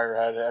know, Pryor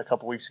had a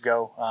couple weeks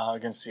ago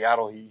against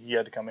Seattle. He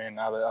had to come in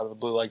out of the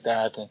blue like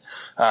that, and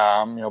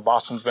you know,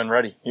 Boston's been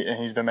ready.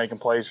 He's been making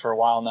plays for a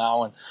while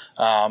now,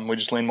 and we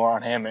just lean more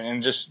on him,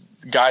 and just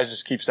guys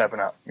just keep stepping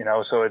up. You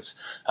know, so it's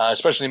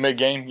especially mid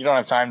game, you don't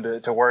have time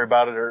to worry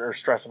about it or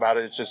stress about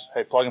it. It's just,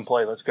 hey, plug and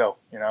play, let's go.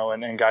 You know,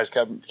 and guys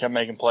kept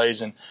making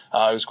plays, and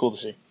it was cool to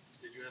see.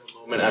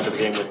 Moment after the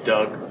game with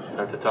Doug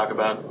to talk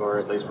about, or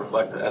at least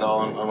reflect at all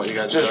on what you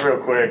guys just did? Real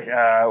quick,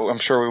 I'm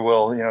sure we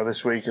will, you know,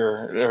 this week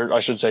or I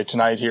should say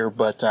tonight here,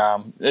 but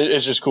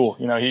it's just cool.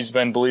 You know, he's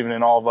been believing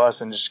in all of us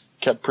and just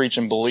kept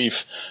preaching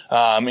belief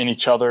in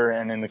each other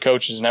and in the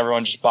coaches, and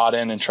everyone just bought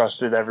in and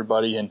trusted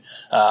everybody, and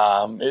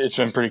it's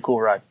been a pretty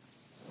cool ride.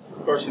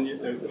 Carson,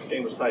 this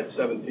game was tied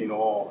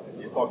 17-all.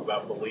 You talk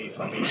about belief.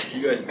 I mean, did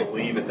you guys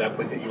believe at that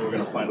point that you were going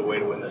to find a way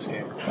to win this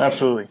game?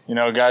 Absolutely. You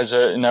know, guys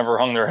never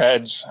hung their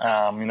heads.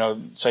 You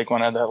know,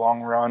 Saquon had that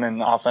long run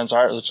in offense.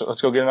 All right,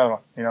 let's go get another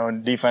one. You know,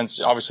 in defense,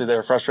 obviously they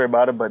were frustrated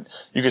about it, but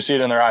you could see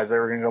it in their eyes. They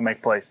were going to go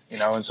make plays, you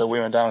know, and so we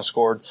went down and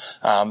scored.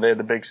 They had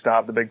the big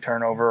stop, the big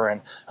turnover,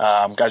 and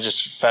guys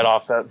just fed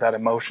off that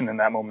emotion and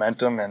that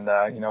momentum. And,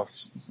 you know,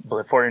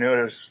 before you knew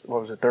it,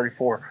 was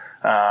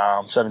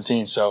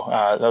 34-17. So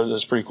that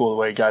was pretty cool the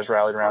way guys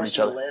rallied around each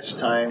other. The last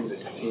time the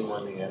team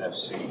won the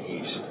NFC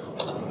East,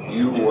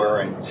 you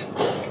weren't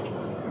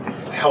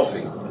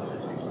healthy.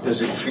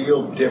 Does it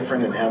feel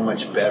different, and how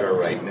much better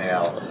right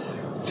now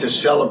to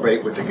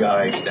celebrate with the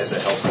guys as a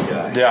healthy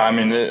guy? Yeah, I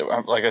mean,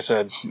 like I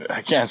said,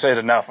 I can't say it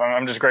enough.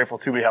 I'm just grateful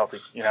to be healthy.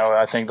 You know,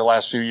 I think the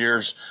last few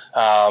years,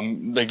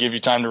 they give you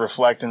time to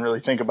reflect and really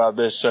think about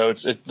this. So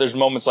there's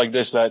moments like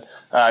this that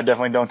I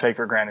definitely don't take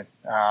for granted.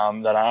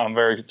 That I'm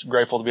very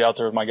grateful to be out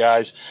there with my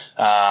guys,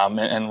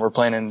 and we're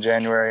playing in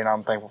January, and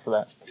I'm thankful for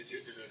that. Did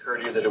it occur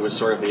to you that it was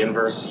sort of the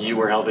inverse? You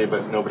were healthy,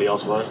 but nobody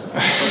else was?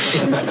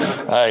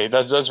 Hey,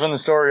 that's been the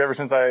story ever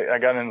since I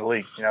got into the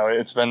league. You know,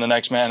 it's been the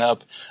next man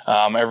up.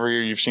 Every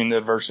year you've seen the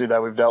adversity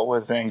that we've dealt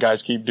with, and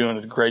guys keep doing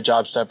a great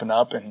job stepping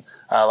up. And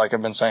like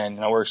I've been saying,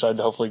 you know, we're excited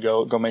to hopefully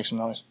go make some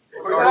noise.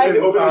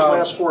 Over these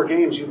last 4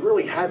 games, you've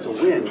really had to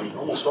win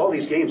almost all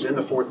these games in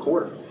the fourth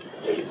quarter.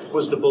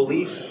 Was the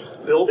belief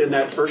built in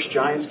that first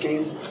Giants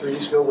game 3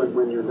 weeks ago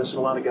when you're missing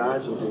a lot of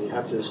guys and you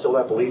have to instill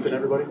that belief in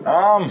everybody?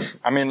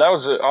 I mean, that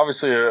was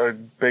obviously a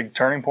big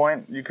turning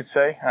point, you could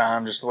say.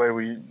 Just the way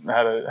we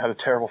had a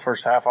terrible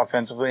first half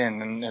offensively,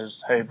 and then it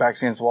was, hey,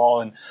 backs against the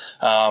wall.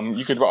 And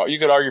you could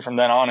argue from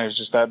then on it was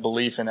just that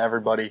belief in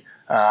everybody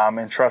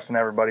and trust in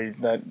everybody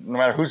that no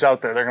matter who's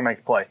out there, they're going to make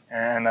the play.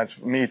 And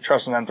that's me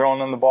trusting them, throwing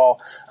them the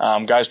ball.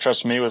 Guys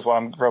trust me with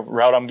what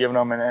route I'm giving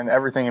them, and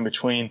everything in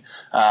between.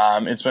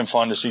 It's been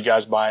fun to see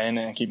guys buy in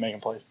and keep making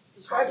plays.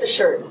 Describe the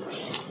shirt.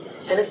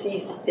 NFC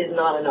East is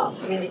not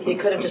enough. I mean, you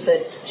could have just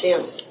said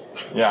champs.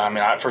 Yeah, I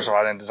mean, first of all,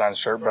 I didn't design the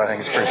shirt, but I think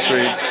it's pretty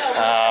sweet.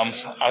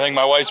 I think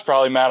my wife's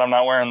probably mad I'm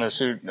not wearing the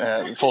suit,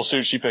 full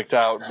suit she picked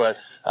out. But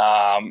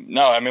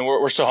no, I mean,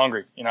 we're still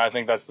hungry. You know, I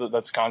think that's the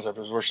concept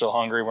is we're still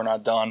hungry. We're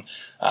not done.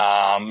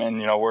 And,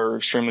 you know, we're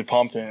extremely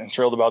pumped and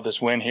thrilled about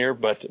this win here.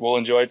 But we'll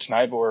enjoy it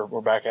tonight, but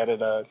we're back at it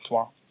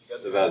tomorrow. You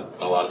guys have had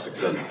a lot of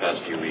success the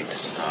past few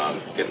weeks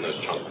getting those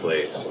chunk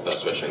plays,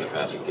 especially in the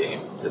passing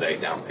game today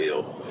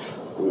downfield.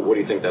 What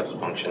do you think that's a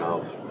function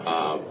of?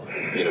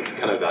 You know, to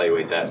kind of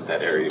evaluate that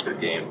area of your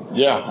game.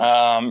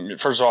 Yeah.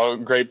 First of all,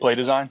 great play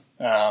design.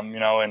 You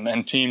know,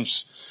 and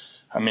teams,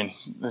 I mean,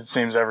 it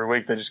seems every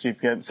week they just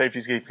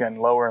safeties keep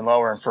getting lower and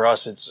lower. And for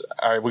us, it's,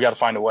 all right, we got to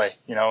find a way,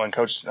 you know, and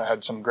coach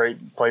had some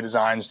great play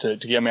designs to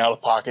get me out of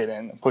the pocket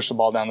and push the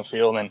ball down the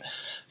field. And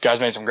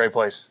guys made some great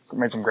plays, I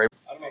don't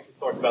know if you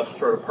talked about the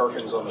throw to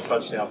Perkins on the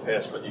touchdown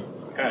pass, but you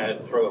kind of had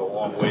to throw it a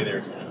long way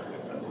there.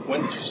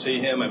 When did you see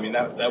him? I mean,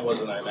 that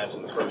wasn't, I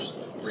imagine, the first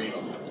read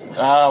on him.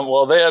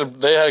 Well, they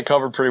had it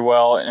covered pretty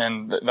well,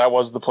 and that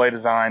was the play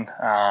design.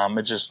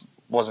 It just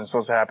wasn't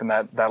supposed to happen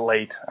that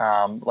late.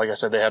 Like I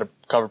said, they had it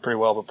covered pretty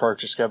well, but Perk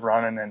just kept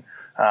running and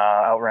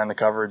outran the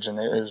coverage, and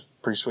it was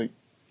pretty sweet.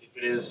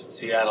 It is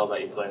Seattle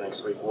that you play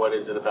next week. What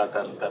is it about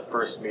that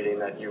first meeting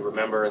that you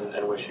remember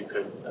and wish you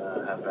could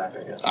have back,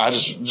 I guess? I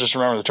just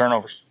remember the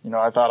turnovers.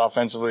 I thought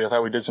offensively,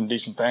 we did some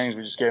decent things.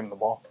 We just gave them the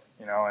ball.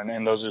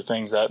 And those are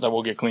things that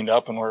will get cleaned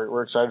up, and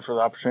we're excited for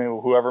the opportunity,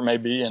 whoever it may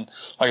be. And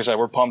like I said,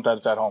 we're pumped that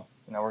it's at home.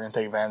 We're going to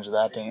take advantage of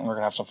that, and we're going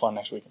to have some fun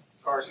next weekend.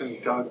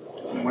 Carson, Doug,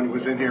 when he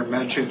was in here,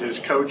 mentioned his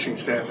coaching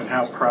staff and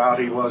how proud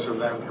he was of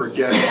them for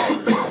getting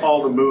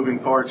all the moving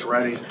parts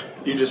ready.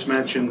 You just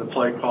mentioned the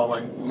play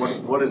calling.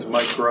 What has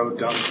Mike Groh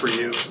done for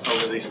you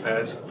over these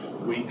past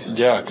weeks?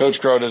 Yeah,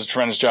 Coach Groh does a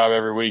tremendous job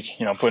every week,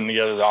 putting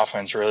together the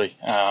offense, really.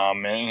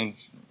 And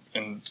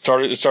it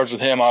starts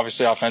with him,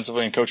 obviously,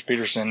 offensively, and Coach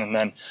Peterson. And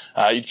then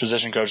each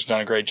position coach has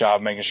done a great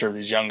job making sure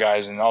these young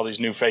guys and all these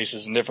new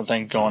faces and different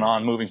things going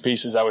on, moving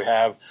pieces that we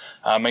have,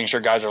 making sure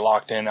guys are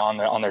locked in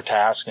on their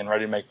task and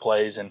ready to make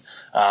plays. And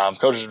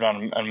coaches have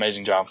done an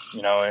amazing job,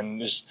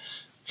 and just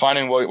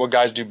finding what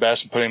guys do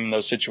best and putting them in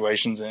those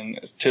situations and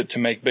to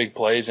make big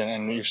plays.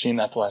 And you've seen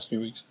that the last few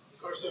weeks.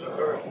 Carson,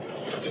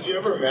 did you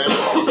ever imagine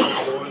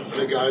going to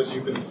the guys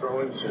you've been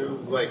throwing to,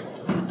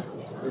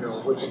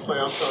 with the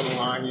playoffs on the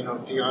line,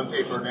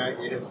 Deontay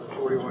Burnett, you hit the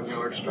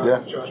 41-yard strike.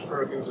 Yeah. Josh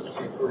Perkins, a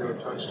 40-yard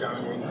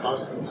touchdown.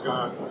 Austin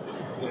Scott,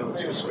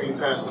 2 screen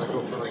passes that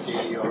go for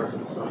 80 yards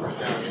and stuff like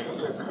that.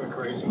 It's kind of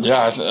crazy.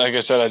 Yeah, like I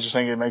said, I just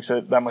think it makes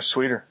it that much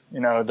sweeter.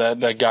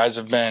 That guys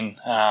have been,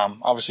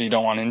 obviously you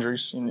don't want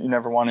injuries. You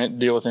never want to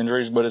deal with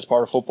injuries, but it's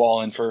part of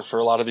football. And for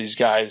a lot of these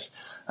guys,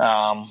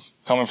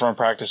 coming from a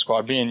practice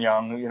squad, being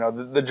young,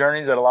 the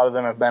journeys that a lot of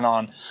them have been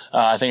on,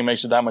 I think it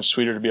makes it that much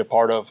sweeter to be a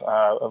part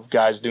of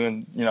guys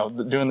doing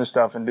this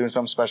stuff and doing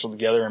something special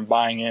together and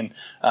buying in.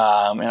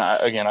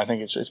 I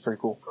think it's pretty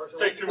cool.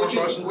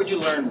 What'd you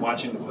learn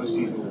watching the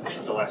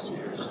postseason the last 2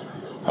 years?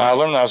 I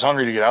learned that I was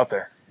hungry to get out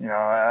there.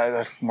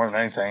 That's more than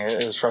anything.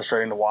 It was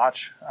frustrating to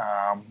watch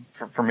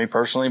for me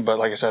personally, but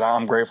like I said,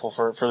 I'm grateful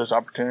for this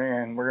opportunity,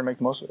 and we're going to make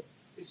the most of it.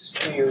 This is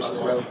 2 years in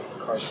a row,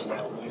 Carson,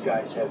 now. You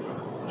guys have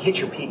hit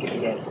your peak at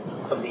the end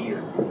of the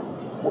year.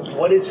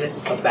 What is it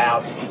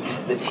about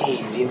the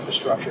team, the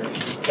infrastructure?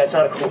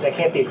 That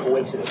can't be a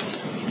coincidence.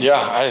 Yeah,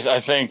 I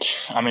think,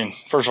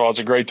 first of all, it's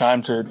a great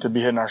time to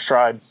be hitting our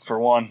stride, for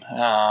one.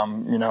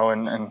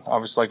 And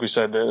obviously, like we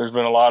said, there's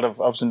been a lot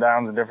of ups and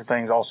downs and different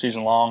things all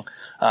season long.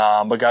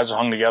 But guys have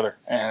hung together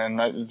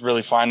and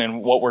really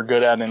finding what we're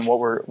good at and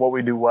what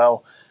we do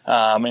well.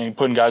 And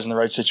putting guys in the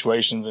right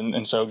situations.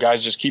 And so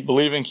guys just keep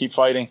believing, keep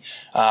fighting.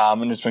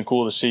 And it's been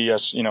cool to see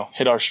us,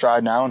 hit our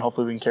stride now, and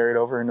hopefully we can carry it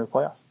over into the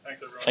playoffs.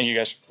 Thanks, everyone. Thank you,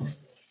 guys.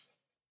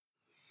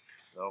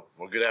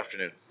 Well, good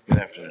afternoon. Good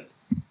afternoon.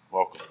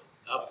 Welcome.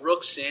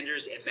 Brooks,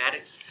 Sanders, and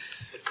Maddox.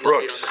 What's the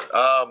Brooks. update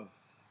on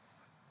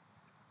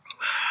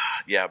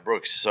that?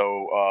 Brooks.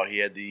 So he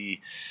had the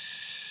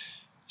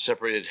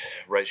separated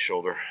right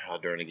shoulder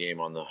during the game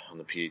on the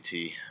PAT.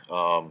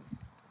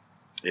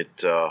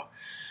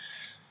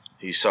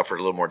 He suffered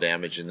a little more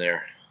damage in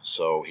there,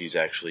 so he's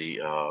actually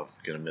going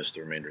to miss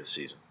the remainder of the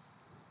season.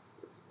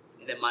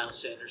 And then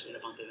Miles Sanders and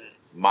Avonte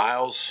Maddox.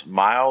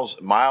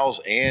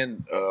 Miles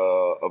and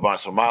Avant.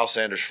 So Miles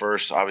Sanders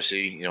first,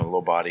 obviously,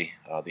 low body,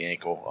 the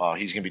ankle.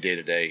 He's going to be day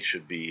to day.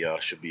 Should be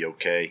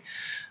okay.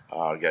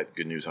 Got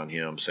good news on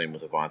him. Same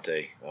with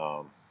Avonte.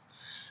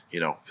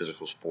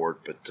 Physical sport,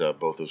 but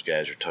both those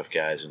guys are tough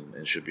guys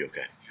and should be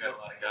okay. You had a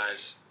lot of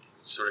guys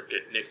sort of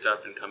get nicked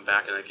up and come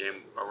back in that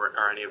game.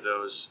 Are any of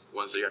those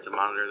ones that you have to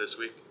monitor this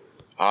week?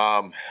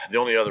 The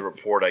only other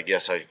report I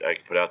guess I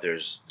could put out there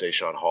is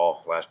Deshaun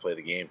Hall, last play of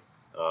the game,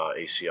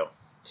 ACL.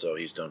 So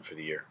he's done for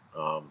the year.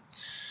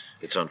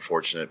 It's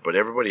unfortunate. But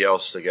everybody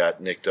else that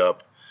got nicked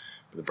up,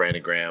 the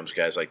Brandon Grahams,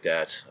 guys like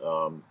that,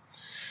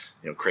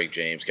 Craig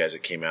James, guys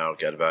that came out,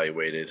 got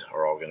evaluated,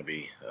 are all going to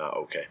be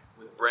okay.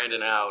 With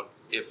Brandon out,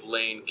 if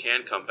Lane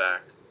can come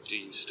back, do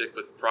you stick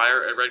with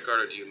Pryor at right guard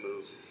or do you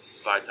move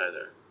Vaitai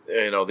there?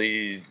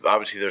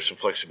 Obviously there's some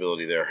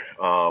flexibility there.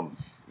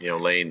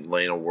 Lane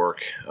will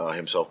work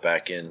himself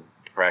back in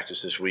to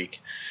practice this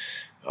week.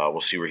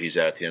 We'll see where he's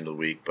at the end of the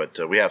week, but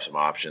we have some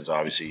options.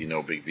 Obviously,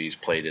 Big V's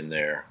played in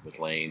there with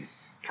Lane.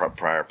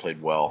 Pryor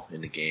played well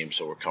in the game,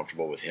 so we're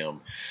comfortable with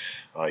him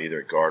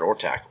either at guard or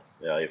tackle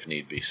if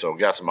need be. So we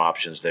got some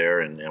options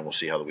there, and we'll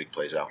see how the week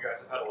plays out. You guys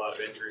have had a lot of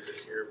injuries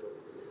this year,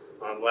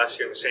 but last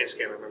year in the Saints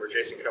game, I remember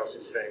Jason Kelsey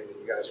saying that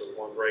you guys were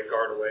one right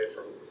guard away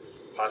from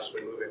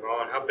possibly moving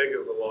on. How big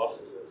of a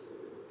loss is this?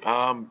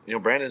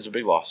 Brandon's a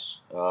big loss.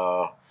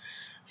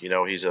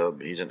 He's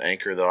an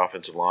anchor of the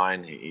offensive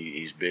line.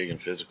 He's big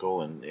and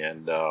physical, and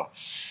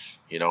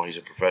he's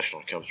a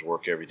professional. He comes to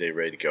work every day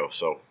ready to go.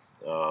 So,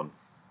 to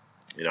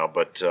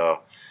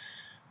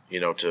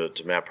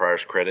Matt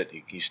Pryor's credit,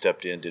 he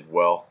stepped in, did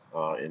well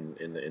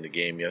in the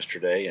game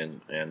yesterday,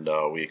 and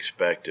we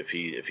expect if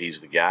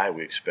he's the guy,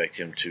 we expect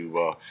him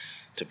to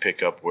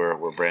pick up where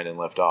Brandon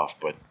left off.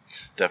 But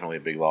definitely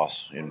a big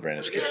loss in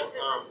Brandon's case.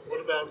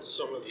 What about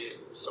some of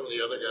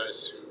the other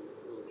guys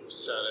who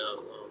sat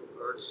out?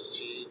 Ertz, is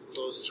he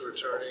close to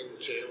returning?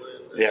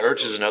 Jalen? Yeah,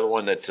 Ertz is another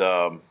one that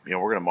we're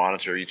going to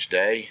monitor each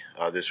day.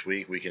 This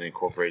week we can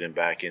incorporate him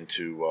back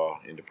into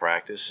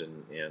practice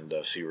and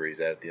see where he's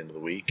at the end of the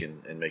week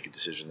and make a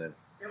decision then.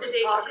 To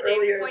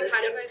Dave's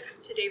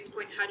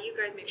point, how do you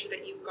guys make sure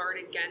that you guard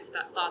against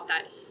that thought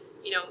that,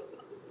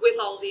 with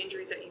all of the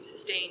injuries that you've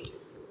sustained,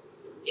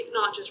 it's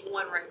not just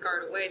one right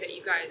guard away, that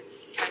you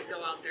guys can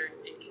go out there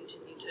and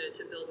continue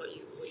to build what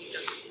you've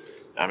done this season?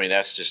 I mean,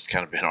 that's just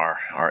kind of been our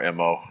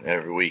MO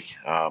every week.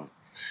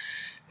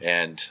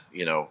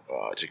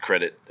 It's a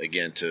credit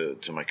again to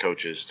my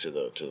coaches, to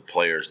the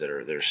players that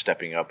are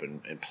stepping up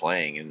and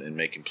playing and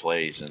making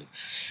plays, and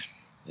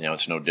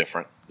it's no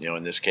different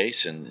in this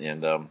case, and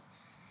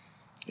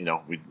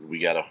we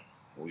got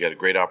a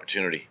great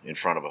opportunity in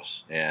front of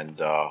us, and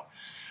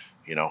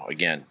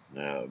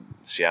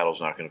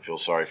Seattle's not going to feel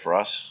sorry for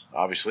us,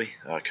 obviously,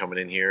 coming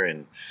in here,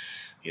 and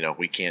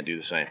we can't do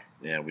the same.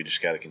 Yeah, we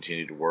just got to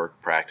continue to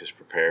work, practice,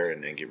 prepare,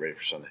 and get ready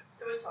for Sunday.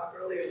 There was talk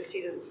earlier in the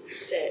season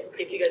that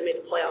if you guys made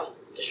the playoffs,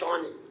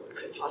 Deshaun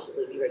could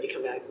possibly be ready to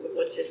come back.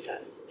 What's his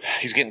status?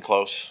 He's getting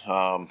close.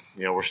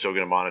 We're still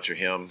going to monitor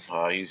him.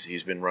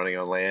 He's been running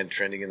on land,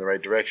 trending in the right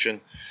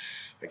direction.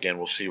 Again,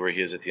 we'll see where he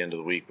is at the end of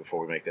the week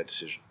before we make that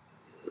decision.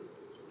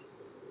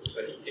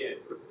 But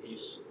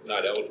he's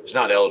not eligible. He's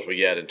not eligible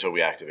yet until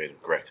we activate him,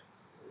 correct.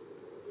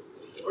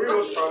 What are you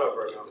most proud of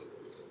right now?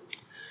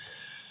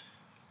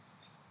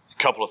 A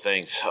couple of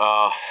things.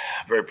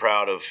 Very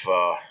proud of,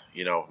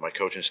 my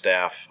coaching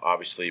staff,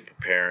 obviously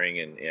preparing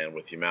and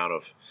with the amount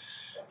of,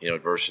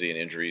 adversity and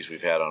injuries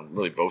we've had on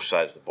really both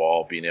sides of the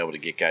ball, being able to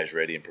get guys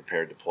ready and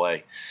prepared to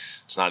play.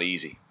 It's not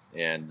easy.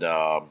 And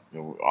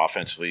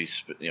offensively,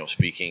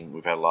 speaking,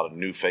 we've had a lot of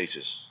new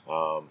faces,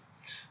 a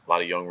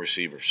lot of young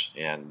receivers,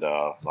 and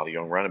a lot of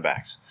young running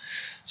backs.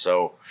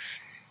 So,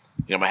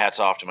 my hat's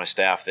off to my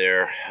staff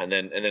there, and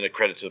then a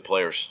credit to the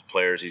players.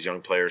 These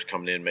young players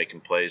coming in, making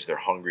plays. They're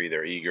hungry.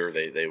 They're eager.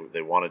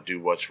 They want to do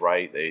what's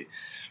right.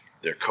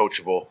 They're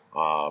coachable,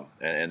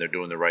 and they're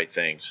doing the right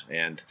things.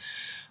 And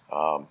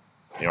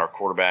our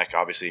quarterback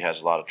obviously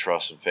has a lot of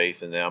trust and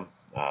faith in them.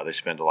 They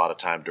spend a lot of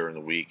time during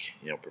the week,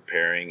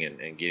 preparing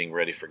and getting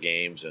ready for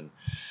games. And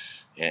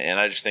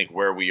I just think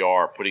where we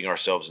are, putting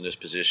ourselves in this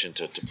position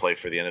to play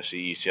for the NFC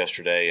East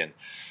yesterday, and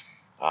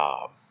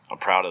I'm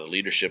proud of the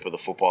leadership of the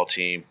football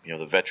team.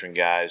 The veteran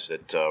guys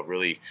that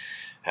really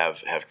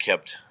have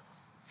kept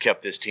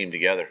this team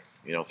together.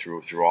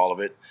 Through all of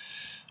it,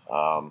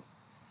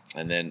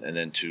 and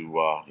then to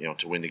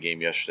win the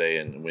game yesterday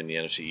and win the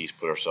NFC East,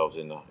 put ourselves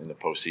in the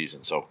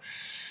postseason. So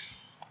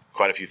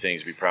quite a few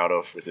things to be proud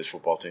of with this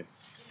football team.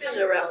 You've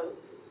been around,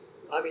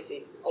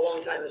 obviously, a long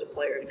time as a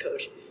player and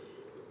coach.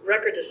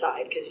 Records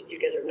aside, because you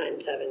guys are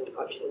 9-7,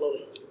 obviously the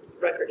lowest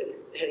record in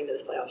heading to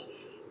this playoffs.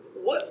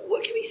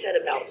 What can be said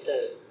about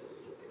the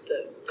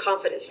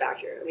confidence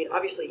factor? I mean,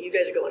 obviously, you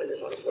guys are going in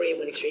this on a 40-game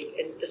winning streak,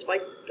 and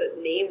despite the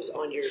names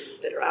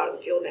that are out on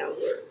the field now,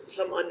 who are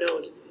some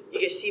unknowns, you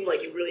guys seem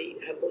like you really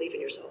have belief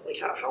in yourself. Like,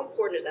 how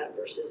important is that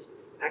versus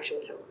actual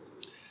talent?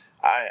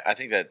 I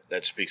think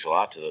that speaks a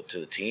lot to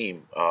the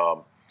team.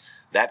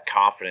 That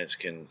confidence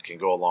can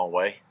go a long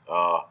way.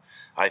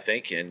 I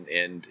think, and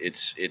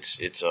it's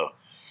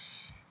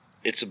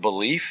a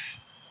belief,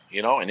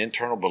 an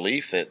internal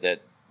belief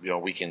that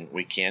we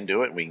can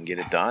do it and we can get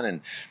it done.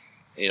 And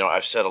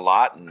I've said a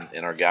lot,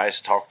 and our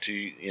guys talk to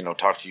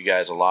you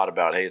guys a lot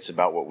about, hey, it's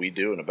about what we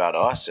do and about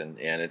us, and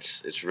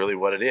it's really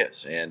what it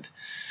is. And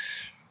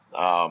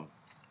the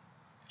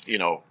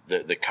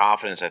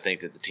confidence I think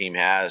that the team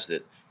has,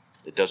 that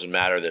it doesn't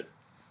matter that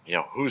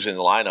who's in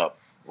the lineup,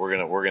 we're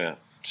gonna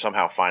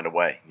somehow find a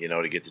way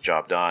to get the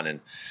job done. And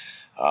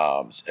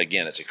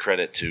again, it's a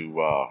credit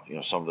to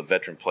some of the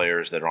veteran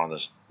players that are on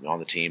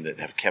the team that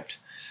have kept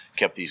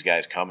these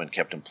guys coming,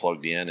 kept them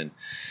plugged in, and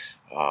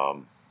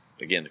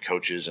again, the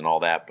coaches and all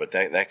that. But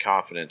that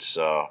confidence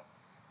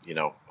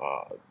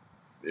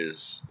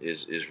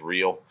is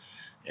real,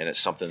 and it's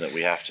something that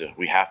we have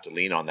to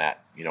lean on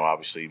that,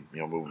 obviously,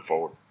 moving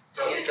forward.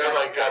 How can it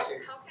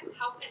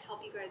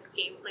help you guys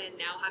game plan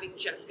now, having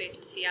just faced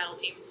the Seattle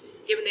team,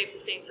 given they've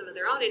sustained some of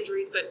their own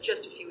injuries, but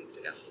just a few weeks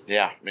ago?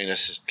 Yeah, I mean,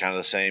 this is kind of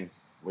the same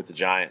with the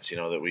Giants,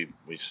 that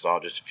we saw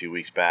just a few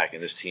weeks back,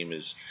 and this team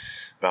is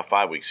about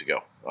 5 weeks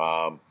ago.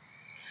 A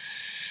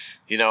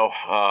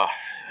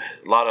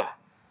lot of,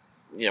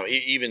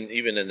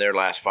 even in their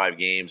last 5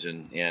 games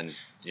and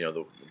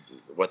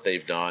what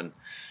they've done,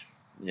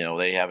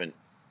 they haven't,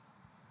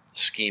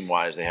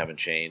 scheme-wise, they haven't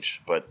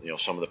changed. But,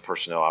 some of the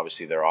personnel,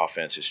 obviously their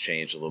offense has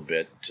changed a little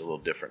bit. It's a little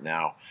different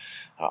now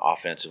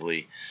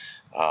offensively.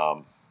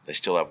 They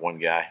still have one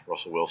guy,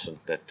 Russell Wilson,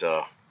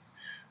 that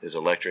is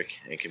electric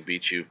and can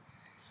beat you.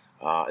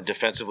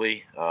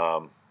 Defensively,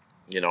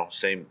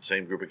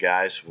 same group of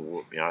guys.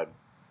 I've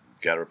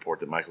got a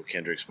report that Michael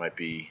Kendricks might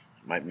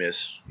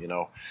miss.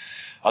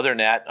 Other than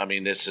that, I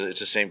mean, it's the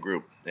same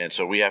group, and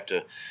so we have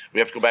to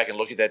go back and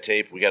look at that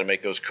tape. We got to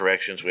make those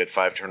corrections. We had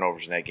 5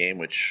 turnovers in that game,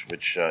 which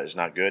is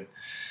not good,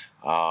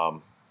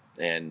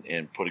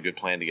 and put a good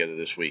plan together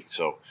this week.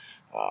 So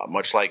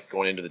much like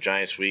going into the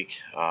Giants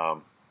week,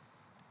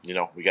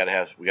 we got to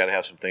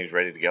have some things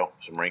ready to go,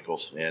 some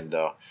wrinkles, and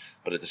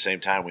but at the same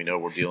time, we know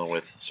we're dealing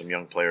with some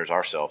young players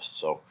ourselves,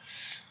 so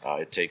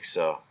it takes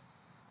some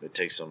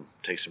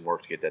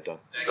work to get that done.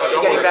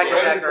 Getting back to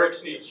Zach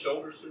Ertz. Needs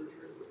shoulder surgery.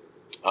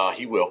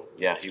 He will.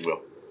 Yeah, he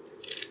will.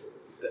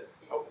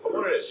 I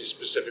wanted to ask you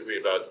specifically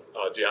about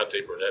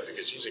Deontay Burnett,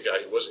 because he's a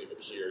guy who wasn't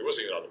even here. He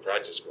wasn't even on the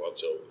practice squad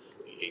until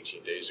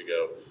 18 days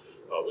ago.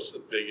 What's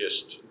the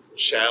biggest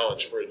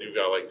challenge for a new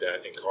guy like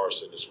that in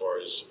Carson as far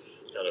as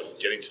kind of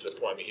getting to the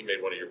point? I mean, he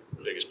made one of your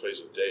biggest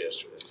plays of the day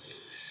yesterday.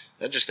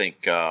 I just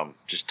think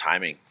just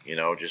timing,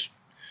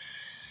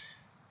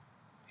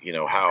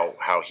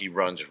 how he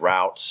runs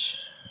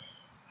routes,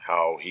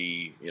 how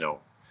he,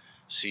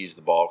 sees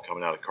the ball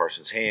coming out of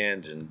Carson's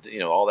hand, and,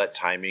 all that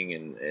timing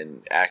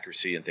and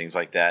accuracy and things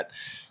like that,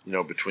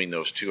 between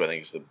those two, I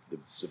think is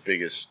the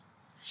biggest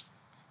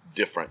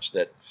difference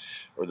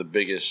or the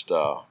biggest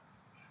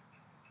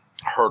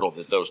hurdle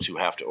that those two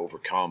have to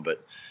overcome.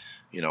 But,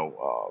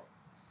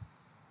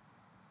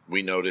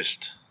 we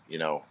noticed,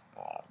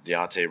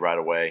 Deontay right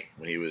away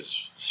when he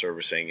was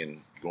servicing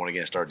and going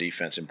against our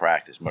defense in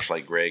practice, much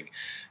like Greg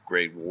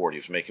Ward.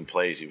 He was making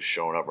plays. He was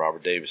showing up.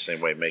 Robert Davis,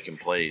 same way, making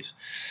plays.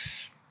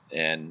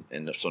 And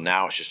so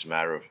now it's just a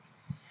matter of,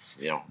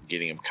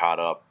 getting him caught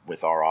up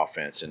with our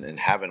offense and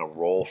having a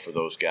role for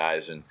those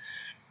guys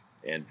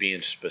and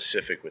being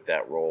specific with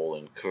that role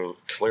and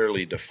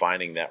clearly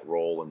defining that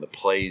role and the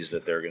plays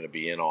that they're going to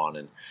be in on,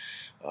 and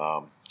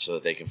so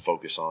that they can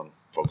focus on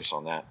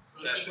that.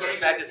 Getting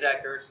back to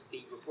Zach Ertz,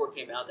 the report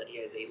came out that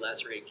he has a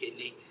lacerated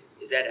kidney.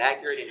 Is that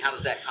accurate, and how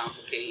does that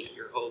complicate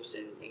your hopes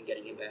in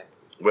getting him back?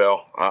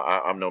 Well,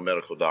 I'm no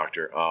medical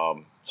doctor,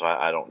 so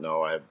I don't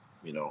know. I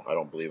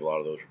don't believe a lot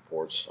of those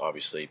reports,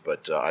 obviously,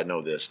 but I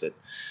know this, that,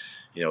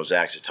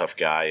 Zach's a tough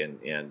guy,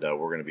 and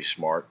we're going to be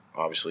smart.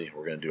 Obviously,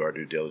 we're going to do our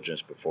due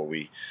diligence before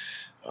we,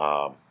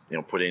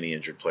 put any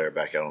injured player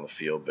back out on the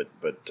field.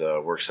 But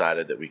we're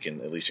excited that we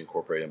can at least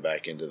incorporate him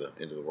back into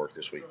the work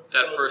this week.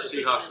 That first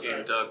Seahawks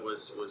game, Doug,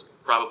 was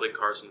probably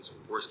Carson's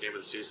worst game of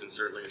the season,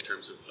 certainly in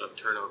terms of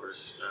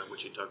turnovers,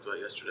 which you talked about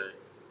yesterday.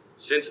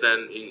 Since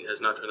then, he has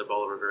not turned the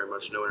ball over very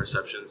much, no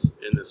interceptions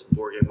in this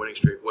 4-game winning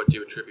streak. What do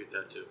you attribute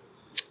that to?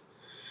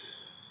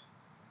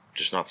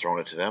 Just not throwing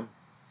it to them.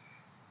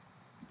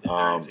 Is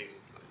there anything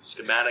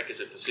schematic? Is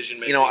it decision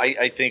making?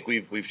 I think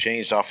we've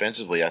changed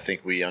offensively. I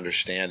think we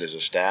understand as a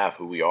staff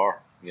who we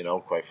are.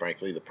 Quite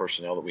frankly, the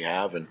personnel that we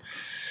have, and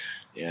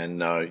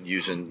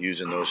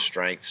using those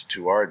strengths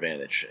to our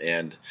advantage.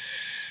 And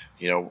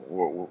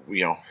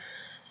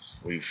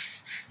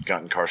we've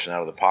gotten Carson out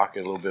of the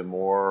pocket a little bit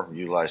more,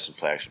 utilized some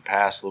play action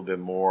pass a little bit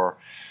more.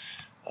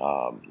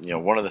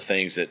 One of the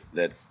things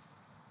that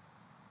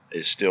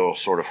is still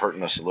sort of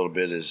hurting us a little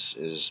bit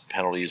is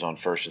penalties on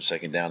first and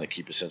second down that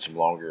keep us in some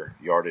longer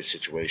yardage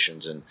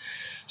situations, and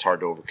it's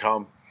hard to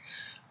overcome.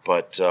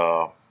 But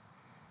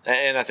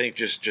and I think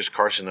just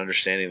Carson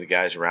understanding the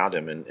guys around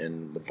him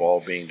and the ball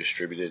being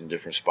distributed in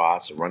different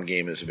spots. The run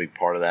game is a big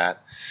part of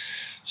that.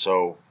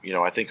 So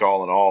I think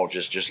all in all,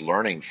 just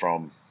learning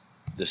from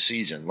the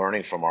season,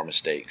 learning from our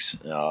mistakes,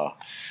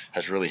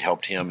 has really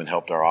helped him and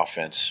helped our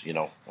offense,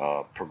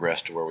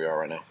 progress to where we are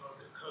right now.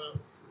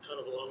 Kind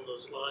of along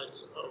those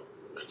lines,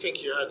 I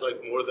think you had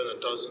like more than a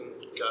dozen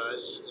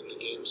guys in the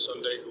game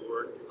Sunday who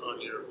weren't on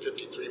your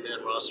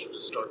 53-man roster to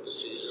start the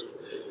season.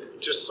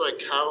 Just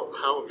like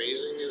how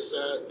amazing is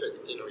that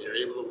you're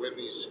able to win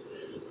these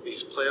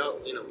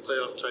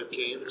playoff type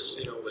games,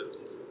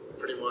 with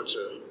pretty much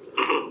a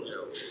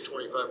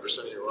 25%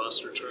 of your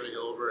roster turning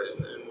over,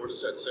 and what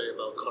does that say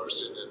about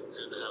Carson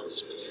and how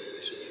he's been able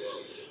to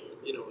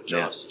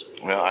adjust?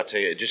 Yeah. Well, I tell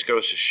you, it just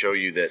goes to show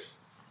you that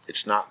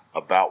it's not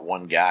about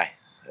one guy.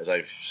 As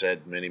I've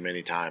said many,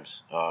 many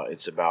times,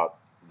 it's about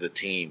the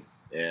team,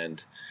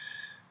 and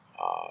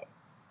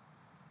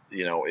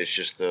it's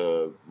just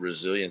the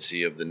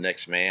resiliency of the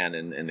next man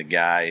and the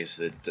guys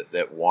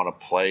that want to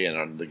play, and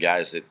are the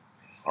guys that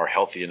are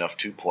healthy enough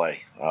to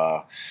play.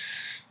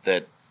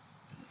 And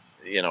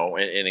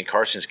in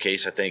Carson's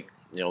case, I think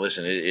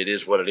listen, it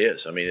is what it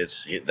is. I mean,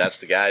 that's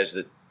the guys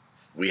that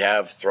we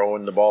have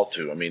throwing the ball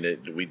to. I mean,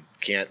 we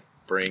can't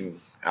bring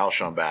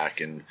Alshon back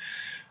and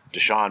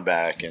Deshaun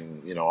back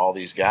and all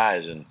these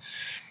guys, and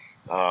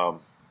but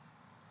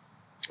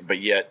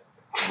yet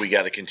we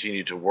got to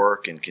continue to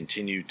work and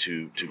continue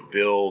to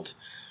build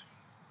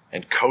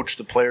and coach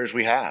the players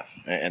we have,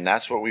 and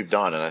that's what we've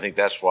done. And I think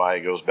that's why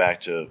it goes back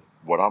to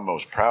what I'm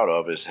most proud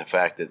of, is the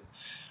fact that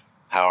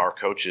how our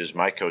coaches,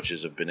 my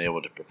coaches, have been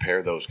able to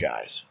prepare those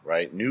guys,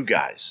 right? New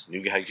guys,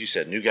 like you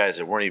said, new guys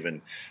that weren't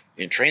even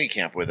in training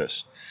camp with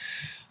us,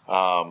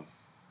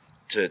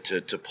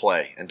 to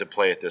play and to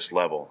play at this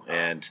level.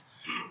 And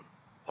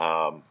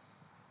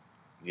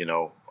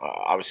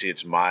obviously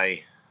it's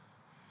my,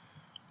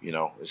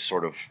 it's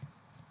sort of,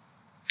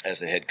 as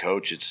the head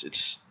coach,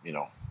 it's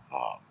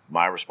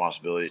my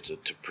responsibility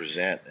to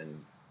present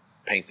and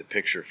paint the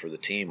picture for the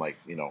team. Like,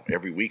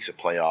 every week's a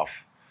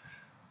playoff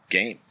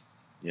game,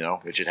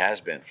 which it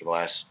has been for the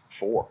last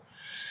 4.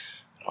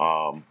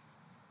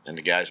 and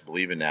the guys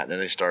believe in that. And then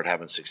they start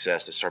having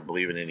success. They start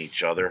believing in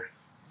each other,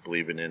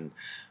 believing in,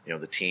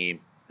 the team.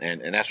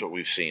 And that's what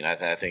we've seen.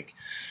 I think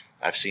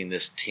I've seen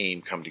this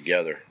team come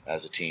together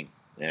as a team.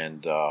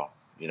 And,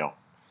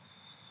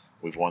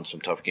 we've won some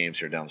tough games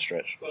here down the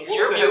stretch. Well, Is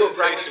your view of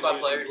practice squad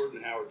using players?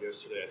 Jordan Howard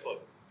yesterday, I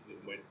thought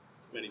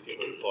many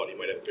people thought he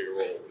might have a bigger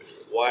role.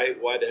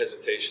 Why the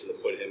hesitation to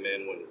put him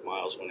in when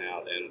Miles went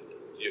out? And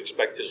do you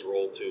expect his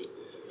role to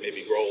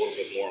maybe grow a little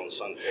bit more on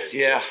Sunday?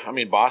 Yeah, I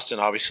mean, Boston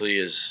obviously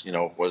is,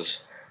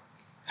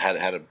 had a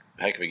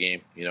heck of a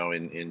game,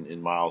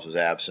 in Miles'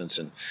 absence.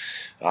 And,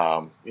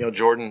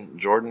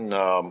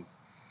 Jordan,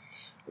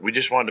 we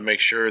just wanted to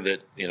make sure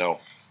that,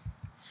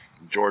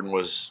 Jordan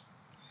was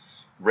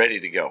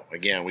ready to go.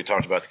 Again, we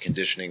talked about the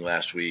conditioning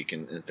last week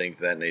and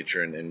things of that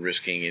nature and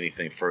risking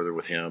anything further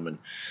with him. And,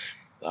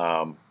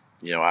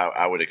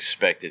 I would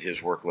expect that his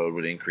workload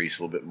would increase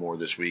a little bit more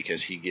this week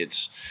as he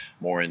gets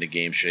more into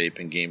game shape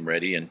and game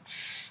ready. And,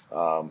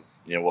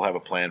 we'll have a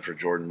plan for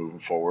Jordan moving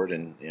forward.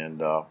 And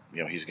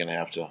he's going to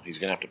have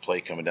to play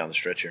coming down the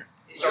stretch here.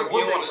 Start view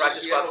on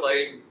practice squad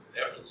players.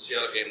 After the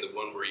Seattle game, the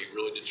one where you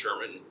really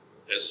determined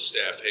as a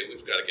staff, hey,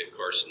 we've got to get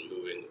Carson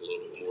moving a little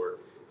bit more.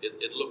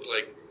 It looked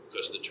like,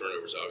 because of the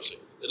turnovers, obviously,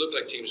 it looked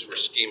like teams were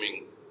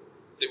scheming.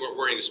 They weren't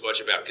worrying as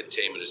much about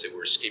containment as they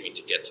were scheming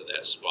to get to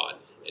that spot.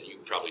 And you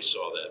probably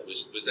saw that.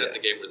 Was that the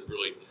game where it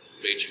really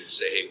made you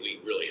say, hey, we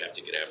really have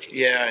to get after this?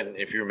 Yeah, and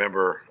if you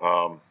remember,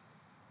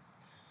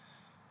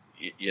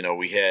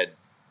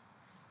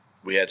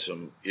 we had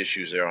some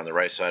issues there on the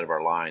right side of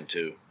our line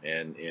too,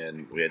 and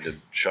we had to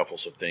shuffle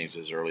some things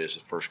as early as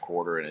the first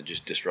quarter, and it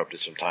just disrupted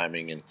some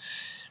timing.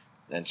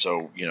 And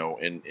so,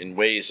 in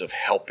ways of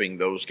helping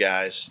those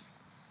guys,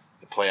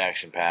 the play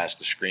action pass,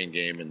 the screen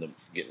game, and the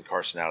getting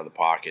Carson out of the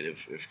pocket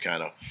have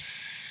kind of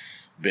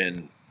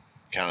been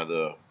kind of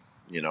the,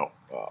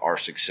 our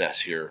success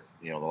here,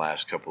 the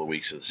last couple of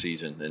weeks of the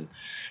season. And,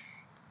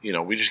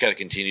 we just got to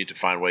continue to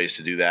find ways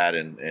to do that.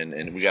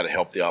 And we got to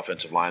help the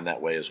offensive line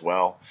that way as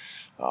well.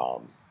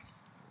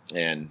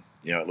 It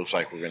looks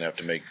like we're going to have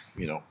to make,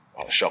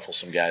 shuffle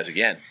some guys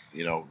again,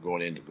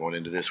 going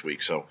into this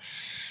week. So,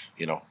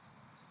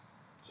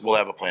 we'll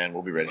have a plan.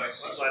 We'll be ready.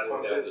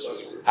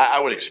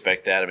 I would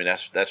expect that. I mean,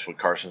 that's what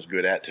Carson's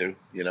good at too,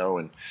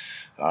 and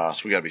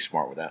so we got to be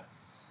smart with that.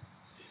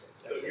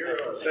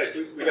 Thanks.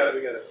 We got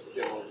to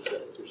get home.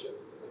 Appreciate it.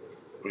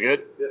 We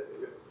good? Yeah,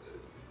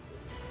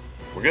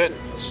 we're good.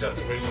 Seth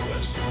wins the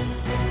West.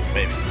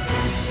 Maybe.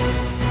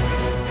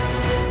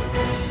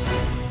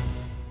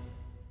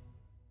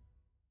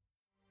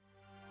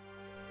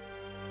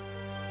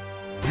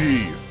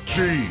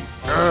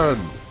 BGN.